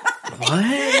 What? Like,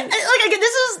 again,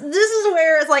 this is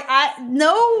where it's like,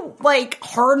 no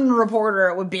hardened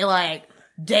reporter would be like,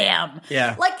 damn.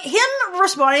 Yeah. Like, him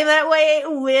responding that way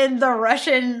when the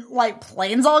Russian,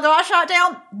 planes all got shot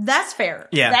down, that's fair.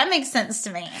 Yeah. That makes sense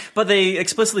to me. But they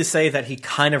explicitly say that he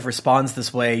kind of responds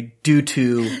this way due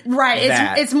to Right.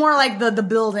 that. It's more like the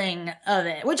building of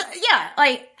it, which, yeah,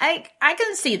 I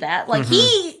can see that.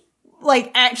 He,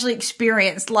 actually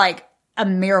experienced, a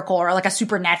miracle or, a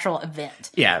supernatural event.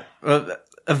 Yeah.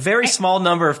 A very small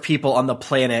number of people on the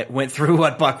planet went through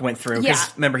what Buck went through.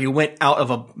 Because remember, he went out of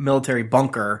a military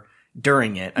bunker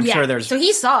during it. I'm sure there's so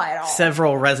he saw it all.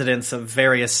 Several residents of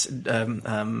various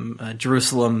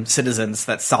Jerusalem citizens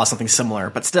that saw something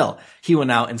similar. But still, he went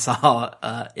out and saw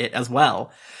it as well.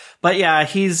 But yeah,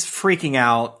 he's freaking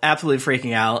out, absolutely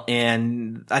freaking out.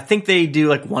 And I think they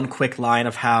do one quick line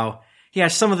of how,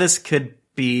 some of this could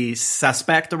be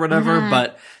suspect or whatever,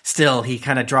 but still he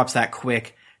kind of drops that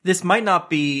quick. This might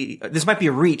be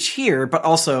a reach here, but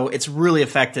also it's really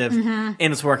effective and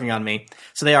it's working on me.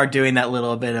 So they are doing that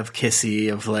little bit of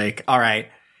kissy of all right,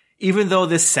 even though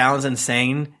this sounds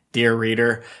insane, dear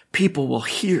reader, people will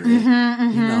hear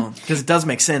it, because it does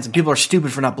make sense and people are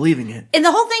stupid for not believing it. And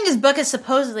the whole thing is Buck is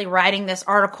supposedly writing this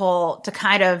article to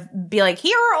kind of be like,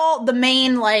 here are all the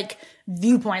main,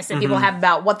 viewpoints that people have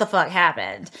about what the fuck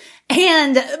happened.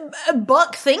 And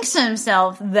Buck thinks to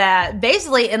himself that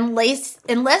basically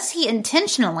unless he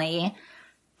intentionally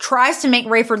tries to make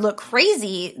Rayford look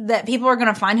crazy, that people are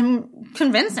going to find him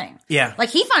convincing. Yeah.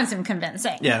 He finds him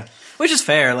convincing. Yeah. Which is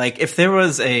fair. If there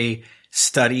was a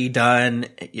study done,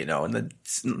 in the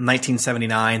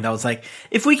 1979 that was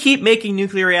if we keep making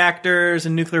nuclear reactors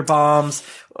and nuclear bombs,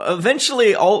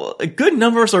 eventually all good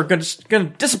numbers are going to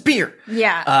disappear.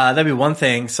 Yeah. That'd be one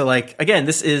thing. So again,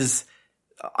 this is,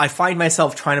 I find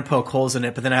myself trying to poke holes in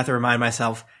it, but then I have to remind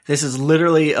myself, this is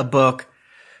literally a book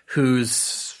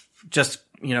who's just,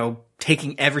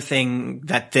 taking everything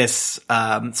that this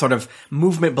sort of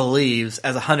movement believes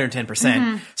as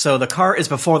 110%. So the cart is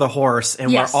before the horse,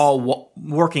 and we're all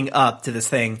working up to this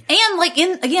thing. And like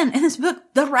in this book,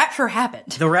 the rapture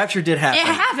happened. The rapture did happen. It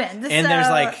happened. And there's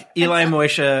like Eli and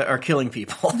Moishe are killing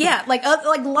people. Yeah,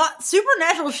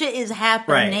 supernatural shit is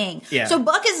happening. Right. Yeah. So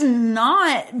Buck is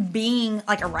not being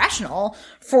like irrational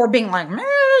for being like,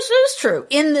 this is true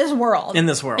in this world.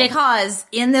 Because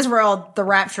in this world, the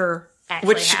rapture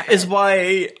actually happened. Is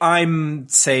why I'm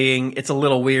saying it's a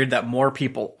little weird that more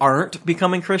people aren't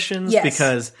becoming Christians. Yes.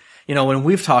 Because, when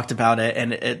we've talked about it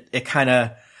and it kind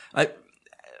of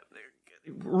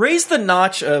raised the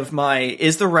notch of my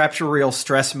is the rapture real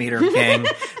stress meter, gang.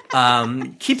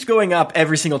 Keeps going up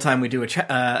every single time we do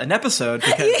an episode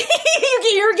because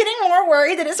you're getting more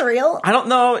worried that it's real. I don't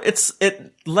know. It's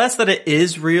less that it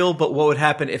is real, but what would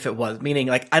happen if it was? Meaning,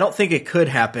 like, I don't think it could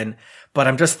happen, but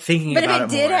I'm just thinking about it more. But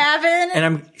if it did happen, and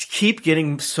I'm keep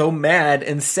getting so mad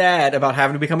and sad about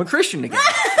having to become a Christian again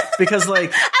because,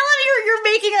 like. You're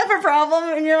making up a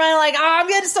problem in your mind, like, I'm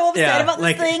getting so upset about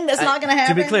this thing that's not going to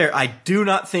happen. To be clear, I do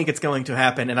not think it's going to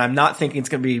happen, and I'm not thinking it's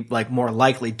going to be like more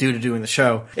likely due to doing the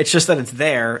show. It's just that it's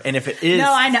there, and if it is,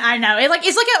 no, I know. It's like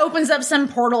it opens up some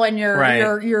portal in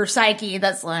your psyche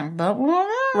that's like, but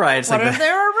right? It's what like if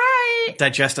they were right?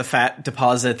 Digest a fat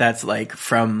deposit that's like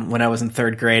from when I was in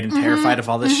third grade and terrified of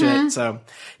all this shit. So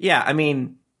yeah, I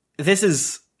mean,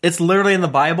 it's literally in the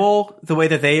Bible the way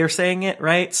that they are saying it,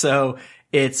 right? So.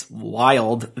 It's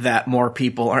wild that more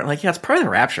people aren't like, yeah, it's part of the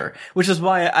rapture, which is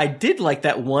why I did like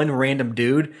that one random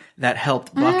dude that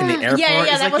helped Buck in the airport.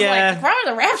 Yeah, that was like, part of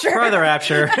the rapture. Part of the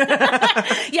rapture.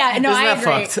 Yeah, no, I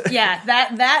agree. Fucked? Yeah,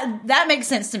 that makes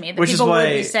sense to me. That which people is why,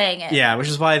 would be saying it. Yeah, which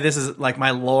is why this is like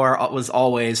my lore was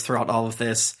always throughout all of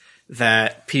this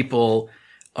that people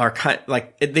are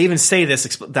like, they even say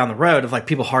this down the road of like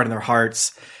people harden their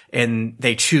hearts and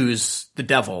they choose the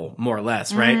devil more or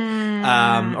less, right?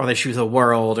 Or they choose a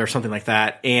world or something like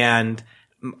that. And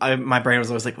my brain was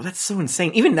always like, well, that's so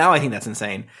insane. Even now I think that's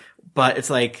insane. But it's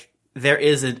like there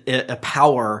is a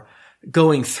power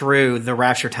going through the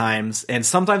rapture times. And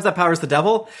sometimes that power is the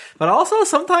devil, but also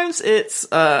sometimes it's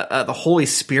the Holy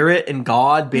Spirit and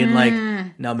God being like,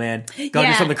 no, man, go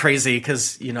do something crazy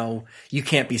because, you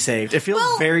can't be saved. It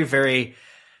feels very, very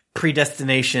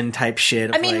predestination type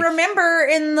shit. I mean, remember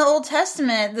in the Old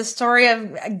Testament, the story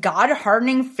of God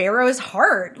hardening Pharaoh's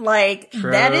heart. Like,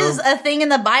 that is a thing in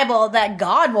the Bible that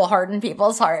God will harden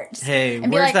people's hearts. Hey,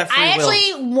 and where's be like, that free I will?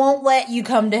 actually won't let you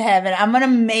come to heaven. I'm going to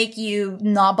make you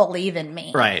not believe in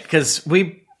me. Right. Because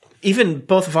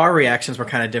both of our reactions were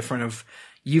kind of different of,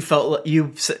 you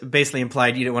basically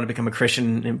implied you didn't want to become a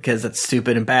Christian because that's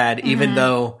stupid and bad, even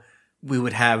though we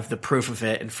would have the proof of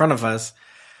it in front of us.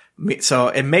 So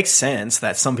it makes sense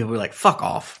that some people are like, fuck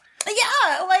off.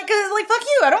 Yeah, like fuck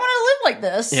you. I don't want to live like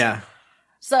this. Yeah.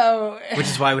 So. Which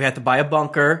is why we had to buy a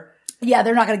bunker. Yeah,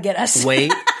 they're not going to get us.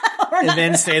 Wait. And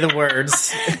then say the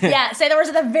words. Yeah, say the words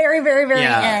at the very, very, very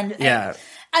end. Yeah.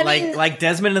 I mean, like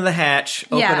Desmond in the Hatch,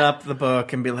 open up the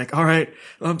book and be like, all right,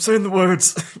 I'm saying the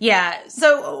words. Yeah.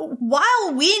 So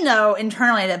while we know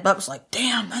internally that Buck's like,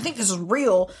 damn, I think this is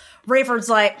real, Rayford's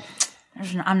like,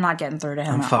 I'm not getting through to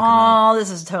him at all.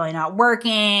 This is totally not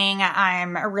working.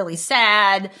 I'm really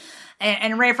sad.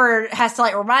 And Rayford has to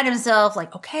remind himself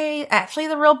okay, actually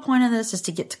the real point of this is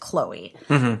to get to Chloe.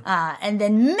 And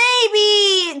then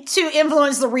maybe to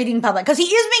influence the reading public. Cause he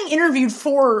is being interviewed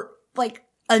for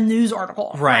a news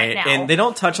article. Right now. And they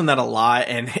don't touch on that a lot.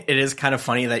 And it is kind of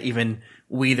funny that even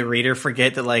we, the reader,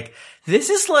 forget that this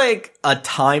is a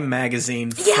Time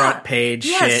magazine front page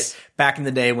shit back in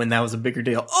the day when that was a bigger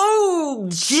deal. Oh,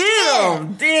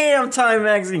 damn Time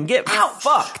magazine, get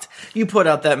fucked. You put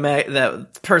out that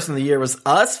person of the year was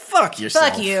us. Fuck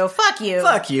yourself.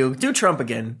 Fuck you. Do Trump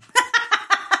again.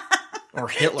 Or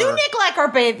Hitler. Do Nikolai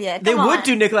Carpathia. They would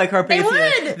do Nikolai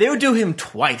Carpathia. They would do him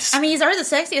twice. I mean, he's already the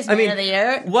sexiest man of the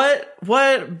year.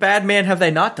 What bad man have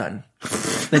they not done?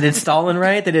 They did Stalin,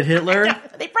 right? They did Hitler. I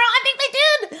think they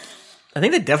did. I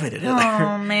think they definitely did Hitler.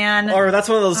 Oh, man. Or that's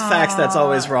one of those facts that's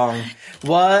always wrong.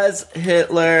 Was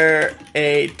Hitler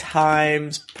a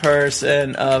Times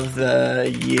Person of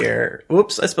the Year?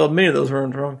 Oops, I spelled many of those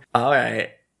words wrong. All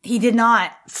right. He did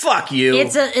not. Fuck you.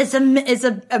 It's a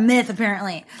myth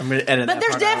apparently. I'm gonna edit that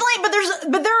part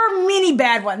out. But there are many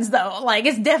bad ones though.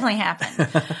 It's definitely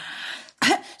happened.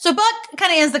 So Buck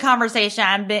kind of ends the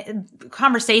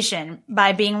conversation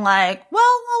by being like, well,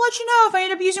 I'll let you know if I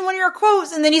end up using one of your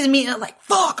quotes. And then he's immediately like,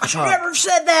 fuck, I should never have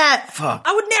said that. Fuck.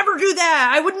 I would never do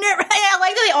that. I would never.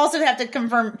 Yeah, they also have to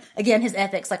confirm, again, his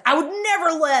ethics. I would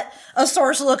never let a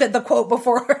source look at the quote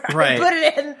before I put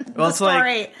it in the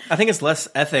story. I think it's less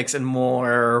ethics and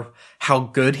more how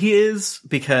good he is,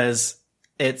 because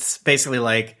it's basically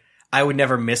I would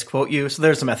never misquote you. So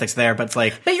there's some ethics there, but it's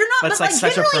like, but you're not, but like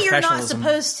generally you're not professionalism.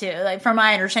 supposed to. Like from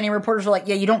my understanding, reporters are like,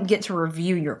 yeah, you don't get to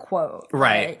review your quote.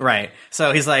 Right.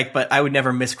 So he's like, but I would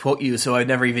never misquote you, so I'd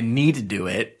never even need to do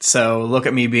it. So look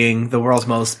at me being the world's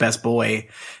most best boy.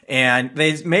 And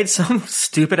they made some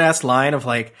stupid ass line of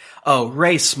like, oh,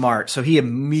 Ray's smart. So he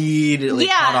immediately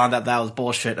caught on that was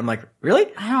bullshit. I'm like, really?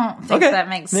 I don't think that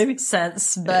makes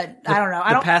sense, but I don't know.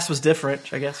 The past was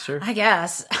different, I guess, sure. I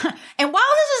guess. And while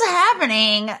this is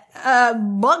happening,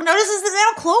 Buck notices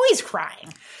that now Chloe's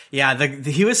crying. Yeah,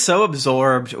 he was so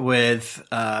absorbed with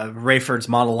Rayford's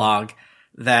monologue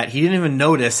that he didn't even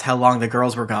notice how long the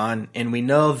girls were gone. And we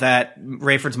know that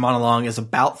Rayford's monologue is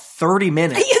about 30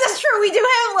 minutes. Yeah, that's true. We do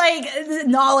have, like,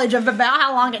 knowledge of about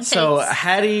how long it takes. So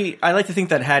Hattie, I like to think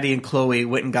that Hattie and Chloe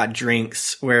went and got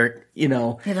drinks where, you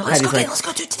know, let's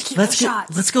go do tequila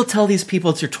shots. Let's go tell these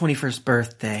people it's your 21st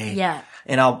birthday. Yeah.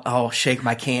 And I'll shake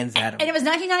my cans at them. And it was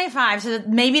 1995, so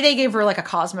maybe they gave her like a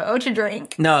Cosmo to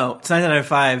drink. No, it's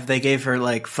 1995. They gave her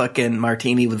like fucking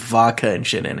martini with vodka and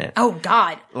shit in it. Oh,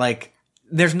 God. Like,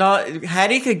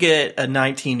 Hattie could get a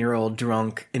 19-year-old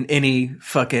drunk in any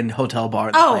fucking hotel bar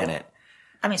on the planet.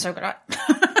 I mean, so could I.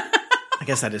 I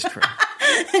guess that is true.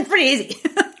 It's pretty easy.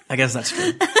 I guess that's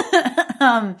true.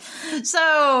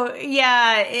 So,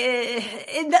 yeah,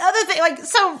 the other thing, like,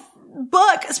 so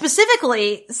Buck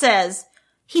specifically says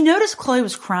he noticed Chloe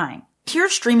was crying,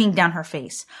 tears streaming down her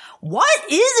face. What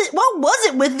was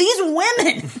it with these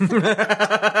women?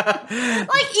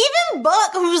 Like, even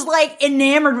Buck, who's like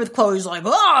enamored with Chloe, is like,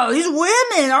 oh, these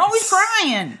women are always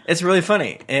crying. It's really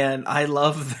funny. And I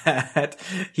love that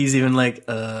he's even like,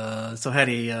 so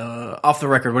Hattie, off the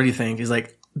record, what do you think? He's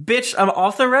like, bitch, I'm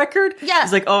off the record? Yeah.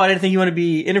 He's like, oh, I didn't think you want to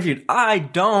be interviewed. I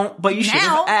don't, but you should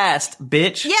have asked,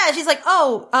 bitch. Yeah, she's like,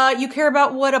 oh, you care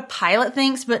about what a pilot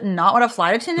thinks, but not what a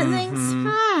flight attendant thinks?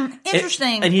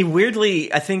 Interesting. And he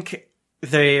weirdly, I think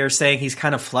they are saying he's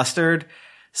kind of flustered.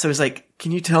 So he's like,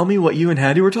 can you tell me what you and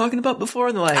Hattie were talking about before?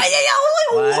 And they're like, I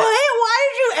was like, what? Why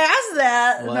did you ask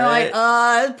that? What? And they're like,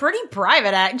 it's pretty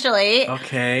private, actually.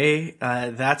 Okay,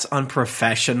 that's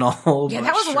unprofessional. Yeah,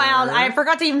 that was wild. I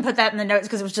forgot to even put that in the notes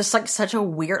because it was just like such a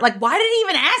weird, like, why did he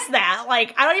even ask that?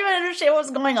 Like, I don't even understand what's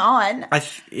going on.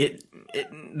 It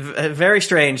very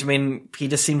strange. I mean, he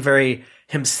just seemed very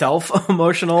himself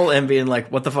emotional and being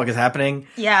like, what the fuck is happening?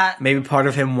 Yeah. Maybe part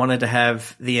of him wanted to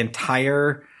have the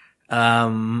entire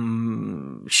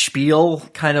spiel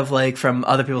kind of like from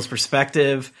other people's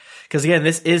perspective. Because again,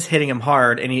 this is hitting him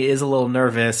hard and he is a little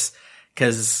nervous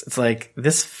because it's like,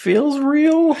 this feels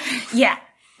real. Yeah.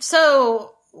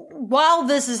 So while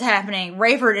this is happening,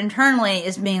 Rayford internally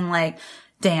is being like,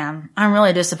 damn, I'm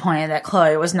really disappointed that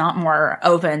Chloe was not more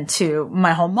open to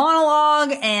my whole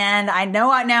monologue, and I know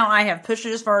now I have pushed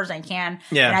it as far as I can,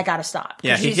 and I gotta stop.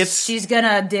 Yeah, she's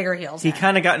gonna dig her heels in. He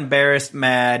kind of got embarrassed,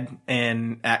 mad,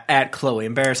 and at Chloe,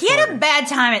 embarrassed. He had a bad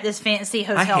time at this fancy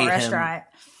hotel restaurant.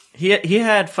 He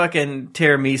had fucking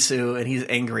tiramisu, and he's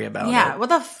angry about it. Yeah, what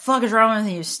the fuck is wrong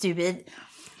with you, stupid?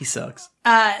 He sucks.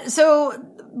 So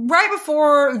right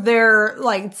before they're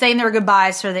like saying their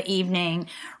goodbyes for the evening,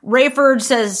 Rayford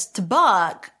says to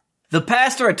Buck, the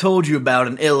pastor I told you about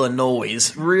in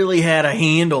Illinois really had a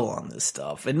handle on this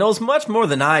stuff and knows much more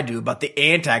than I do about the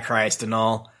Antichrist and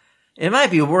all. It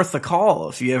might be worth a call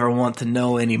if you ever want to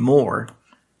know any more.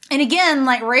 And again,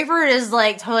 like, Rayford is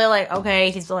like totally like,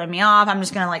 okay, he's blowing me off. I'm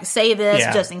just gonna like say this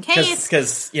just in case.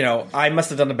 Because, you know, I must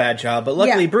have done a bad job, but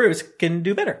luckily Bruce can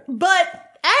do better. But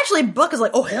actually, Buck is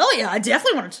like, oh, hell yeah, I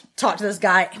definitely want to talk to this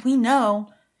guy. And we know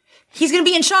he's going to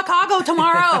be in Chicago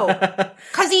tomorrow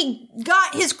because he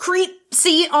got his creep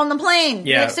seat on the plane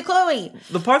next to Chloe.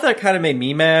 The part that kind of made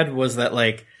me mad was that,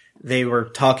 like, they were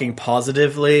talking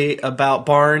positively about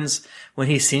Barnes when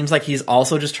he seems like he's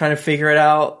also just trying to figure it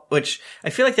out, which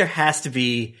I feel like there has to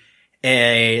be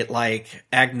a, like,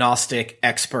 agnostic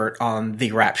expert on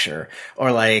the rapture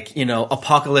or, like, you know,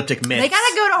 apocalyptic myths. They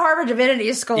gotta go to Harvard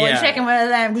Divinity School and check in with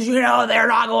them because, you know, they're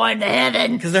not going to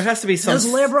heaven. Because there has to be some...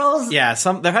 Those liberals. Yeah,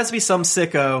 there has to be some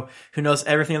sicko who knows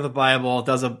everything of the Bible,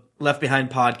 does a Left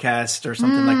Behind podcast or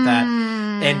something like that,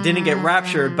 and didn't get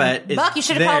raptured, but is Buck, you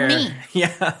should have called me.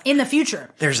 Yeah. In the future.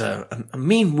 There's a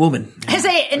mean woman in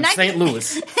St.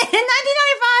 Louis. In 1995,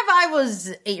 I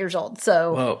was 8 years old,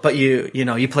 so... Well, but you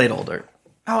played older.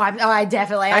 I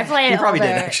definitely... I played older. You probably did,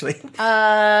 actually.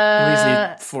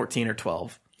 At least 14 or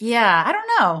 12. Yeah, I don't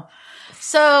know.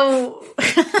 So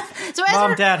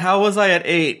Mom, Dad, how was I at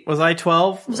 8? Was I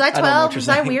 12? Was I 12? Was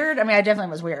I weird? I mean, I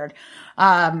definitely was weird.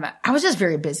 I was just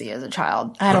very busy as a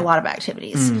child. I had a lot of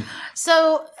activities.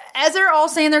 So as they're all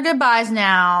saying their goodbyes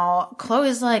now,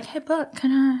 Chloe's like, hey, Buck,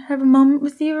 can I have a moment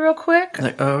with you real quick?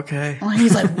 Like, oh, okay. And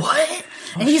he's like, what?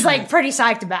 And he's like pretty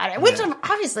psyched about it, which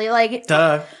obviously, like,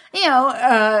 duh. You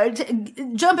know,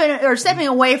 jumping or stepping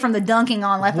away from the dunking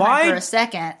on left behind for a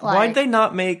second. Like, why'd they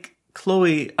not make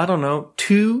Chloe, I don't know,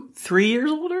 2-3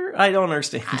 years older? I don't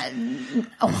understand.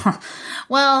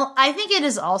 Well, I think it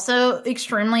is also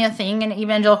extremely a thing in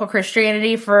evangelical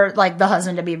Christianity for, like, the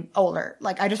husband to be older.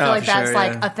 Like, I just feel like that's,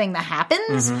 like, a thing that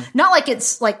happens. Not like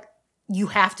it's, like, you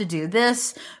have to do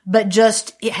this, but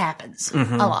just it happens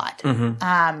a lot. Chloe's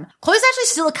actually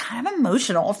still kind of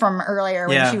emotional from earlier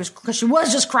when because she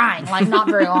was just crying, like, not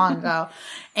very long ago.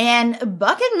 And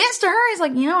Buck admits to her, he's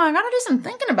like, you know, I gotta do some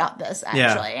thinking about this,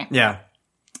 actually. Yeah.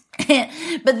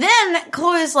 But then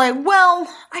Chloe's like, well,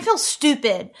 I feel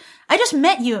stupid. I just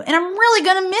met you and I'm really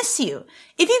gonna miss you.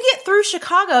 If you get through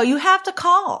Chicago, you have to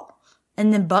call.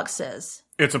 And then Buck says,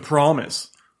 it's a promise.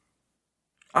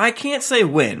 I can't say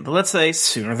when, but let's say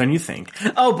sooner than you think.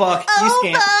 Oh, Buck, you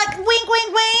scamp. Buck, wink,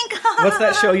 wink, wink. What's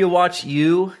that show you watch?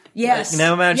 You? Yes. Like,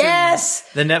 now imagine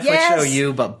the Netflix show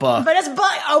You, but Buck. But it's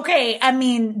Buck. Okay, I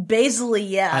mean, basically,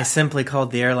 yeah. I simply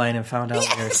called the airline and found out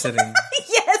where you're sitting.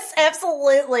 Yes,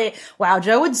 absolutely. Wow,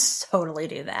 Joe would totally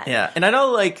do that. Yeah, and I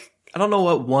know, like, I don't know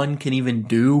what one can even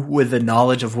do with the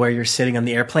knowledge of where you're sitting on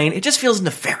the airplane. It just feels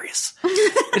nefarious.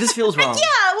 It just feels wrong.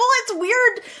 Yeah, well, it's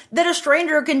weird that a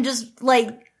stranger can just,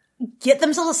 like, get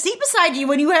themselves a seat beside you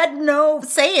when you had no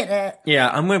say in it. Yeah,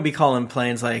 I'm going to be calling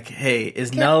planes like, hey,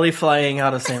 is Nellie flying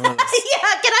out of St. Louis?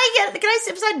 Yeah, can I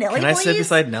sit beside Nellie, please? Can I sit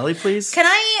beside Nellie, please? Can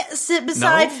I sit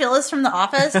beside Phyllis from The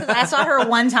Office? Because I saw her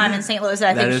one time in St. Louis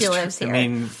and I think she lives here. I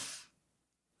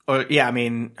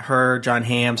mean, her, John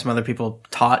Hamm, some other people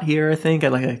taught here, I think,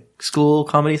 at like a school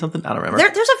comedy something. I don't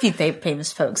remember. There's a few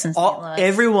famous folks in St. Louis.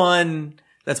 Everyone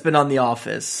that's been on The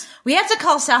Office. We have to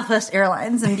call Southwest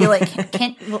Airlines and be like,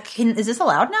 is this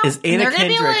allowed now? Is Anna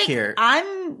Kendrick here?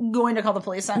 I'm going to call the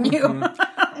police on you.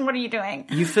 What are you doing?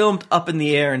 You filmed Up in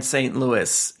the Air in St.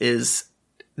 Louis. Is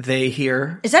they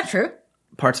here? Is that true?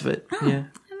 Parts of it. Oh, yeah.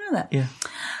 I didn't know that. Yeah.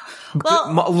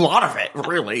 Well, a lot of it,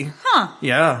 really. Huh.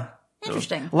 Yeah.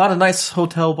 Interesting. A lot of nice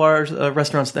hotel bars,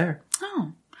 restaurants there.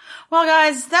 Oh. Well,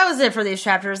 guys, that was it for these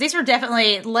chapters. These were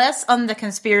definitely less on the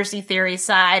conspiracy theory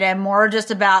side and more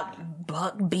just about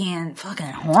Buck being fucking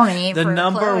horny. The for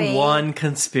number Chloe. one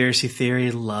conspiracy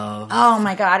theory, love. Oh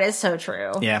my god, it's so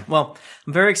true. Yeah, well,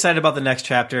 I'm very excited about the next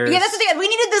chapter. Yeah, that's the thing. We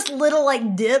needed this little,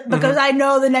 like, dip because I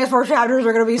know the next 4 chapters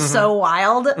are going to be so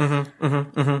wild.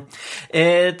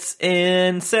 It's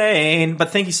insane. But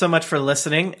thank you so much for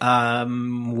listening.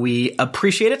 We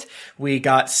appreciate it. We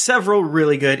got several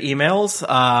really good emails.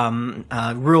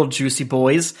 Real juicy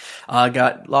boys.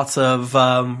 Got lots of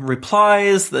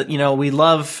replies that, you know, we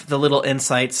love the little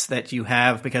insights that you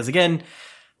have because, again,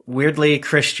 weirdly,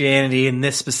 Christianity in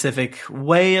this specific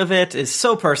way of it is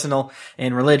so personal,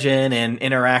 and religion and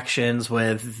interactions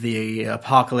with the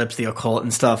apocalypse, the occult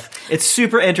and stuff. It's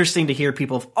super interesting to hear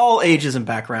people of all ages and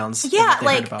backgrounds. Yeah,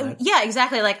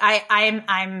 exactly. Like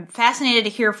I'm fascinated to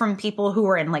hear from people who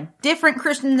are in like different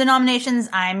Christian denominations.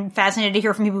 I'm fascinated to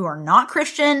hear from people who are not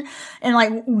Christian and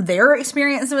like their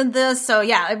experience with this. So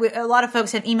yeah, a lot of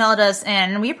folks have emailed us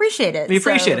and we appreciate it. We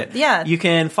appreciate it. Yeah. You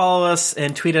can follow us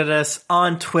and tweet at us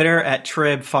on Twitter at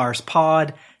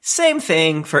TribFarcePod. Same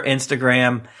thing for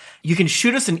Instagram. You can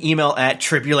shoot us an email at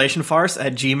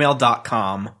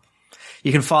tribulationfarce@gmail.com.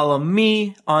 You can follow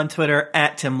me on Twitter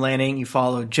at Tim Lanning. You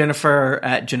follow Jennifer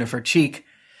at Jennifer Cheek.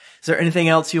 Is there anything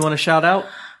else you want to shout out?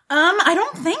 I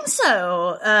don't think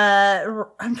so.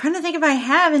 I'm trying to think if I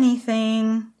have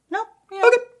anything. Nope. Yeah.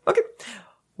 Okay.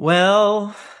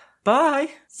 Well,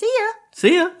 bye. See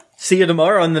ya. See you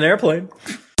tomorrow on an airplane.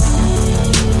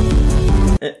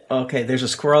 Okay, there's a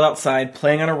squirrel outside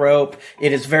playing on a rope.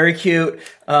 It is very cute.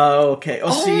 Okay.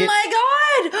 Oh see it. my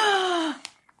god!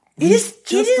 He's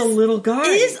just a little guy.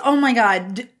 It is. Oh my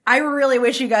god! I really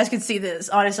wish you guys could see this.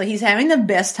 Honestly, he's having the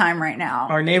best time right now.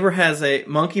 Our neighbor has a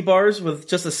monkey bars with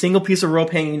just a single piece of rope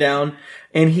hanging down,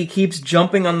 and he keeps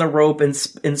jumping on the rope and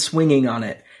swinging on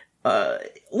it.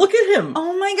 Look at him.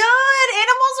 Oh my god!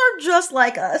 Animals are just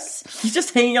like us. He's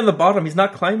just hanging on the bottom. He's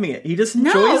not climbing it. He just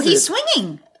enjoys it. No, he's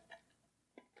swinging.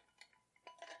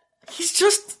 He's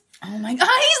just... Oh my god,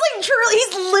 he's like truly,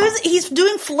 he's losing, he's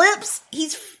doing flips,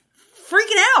 he's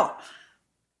freaking out.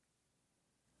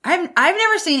 I've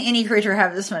never seen any creature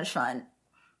have this much fun.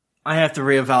 I have to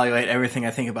reevaluate everything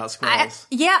I think about squirrels.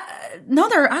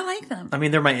 I like them. I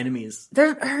mean, they're my enemies.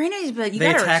 They're our enemies, but they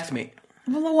attacked me.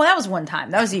 Well, that was one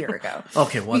time. That was a year ago.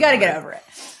 Okay, you gotta get over it.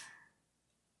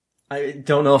 I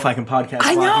don't know if I can podcast.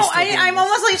 I know, I'm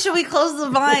almost like, should we close the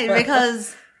Vine?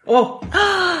 Because... Oh.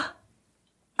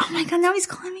 Oh my God, now he's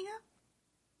climbing up.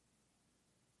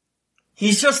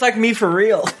 He's just like me for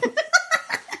real.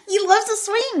 He loves to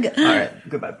swing. All right,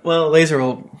 goodbye. Well, Laser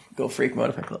will go freak mode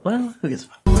if I click. Well, who gives a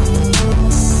fuck?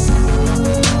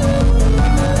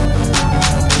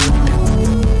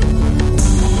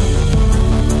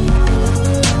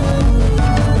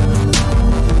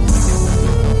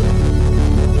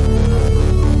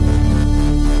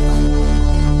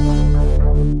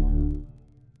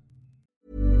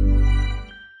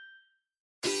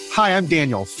 Hi, I'm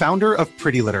Daniel, founder of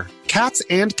Pretty Litter. Cats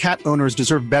and cat owners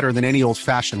deserve better than any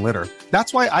old-fashioned litter.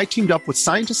 That's why I teamed up with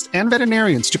scientists and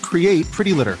veterinarians to create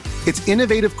Pretty Litter. Its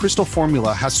innovative crystal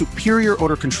formula has superior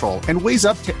odor control and weighs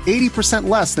up to 80%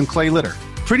 less than clay litter.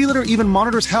 Pretty Litter even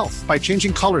monitors health by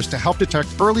changing colors to help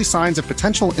detect early signs of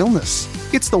potential illness.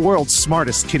 It's the world's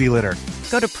smartest kitty litter.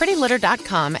 Go to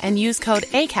prettylitter.com and use code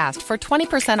ACAST for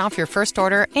 20% off your first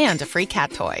order and a free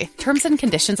cat toy. Terms and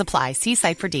conditions apply. See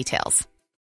site for details.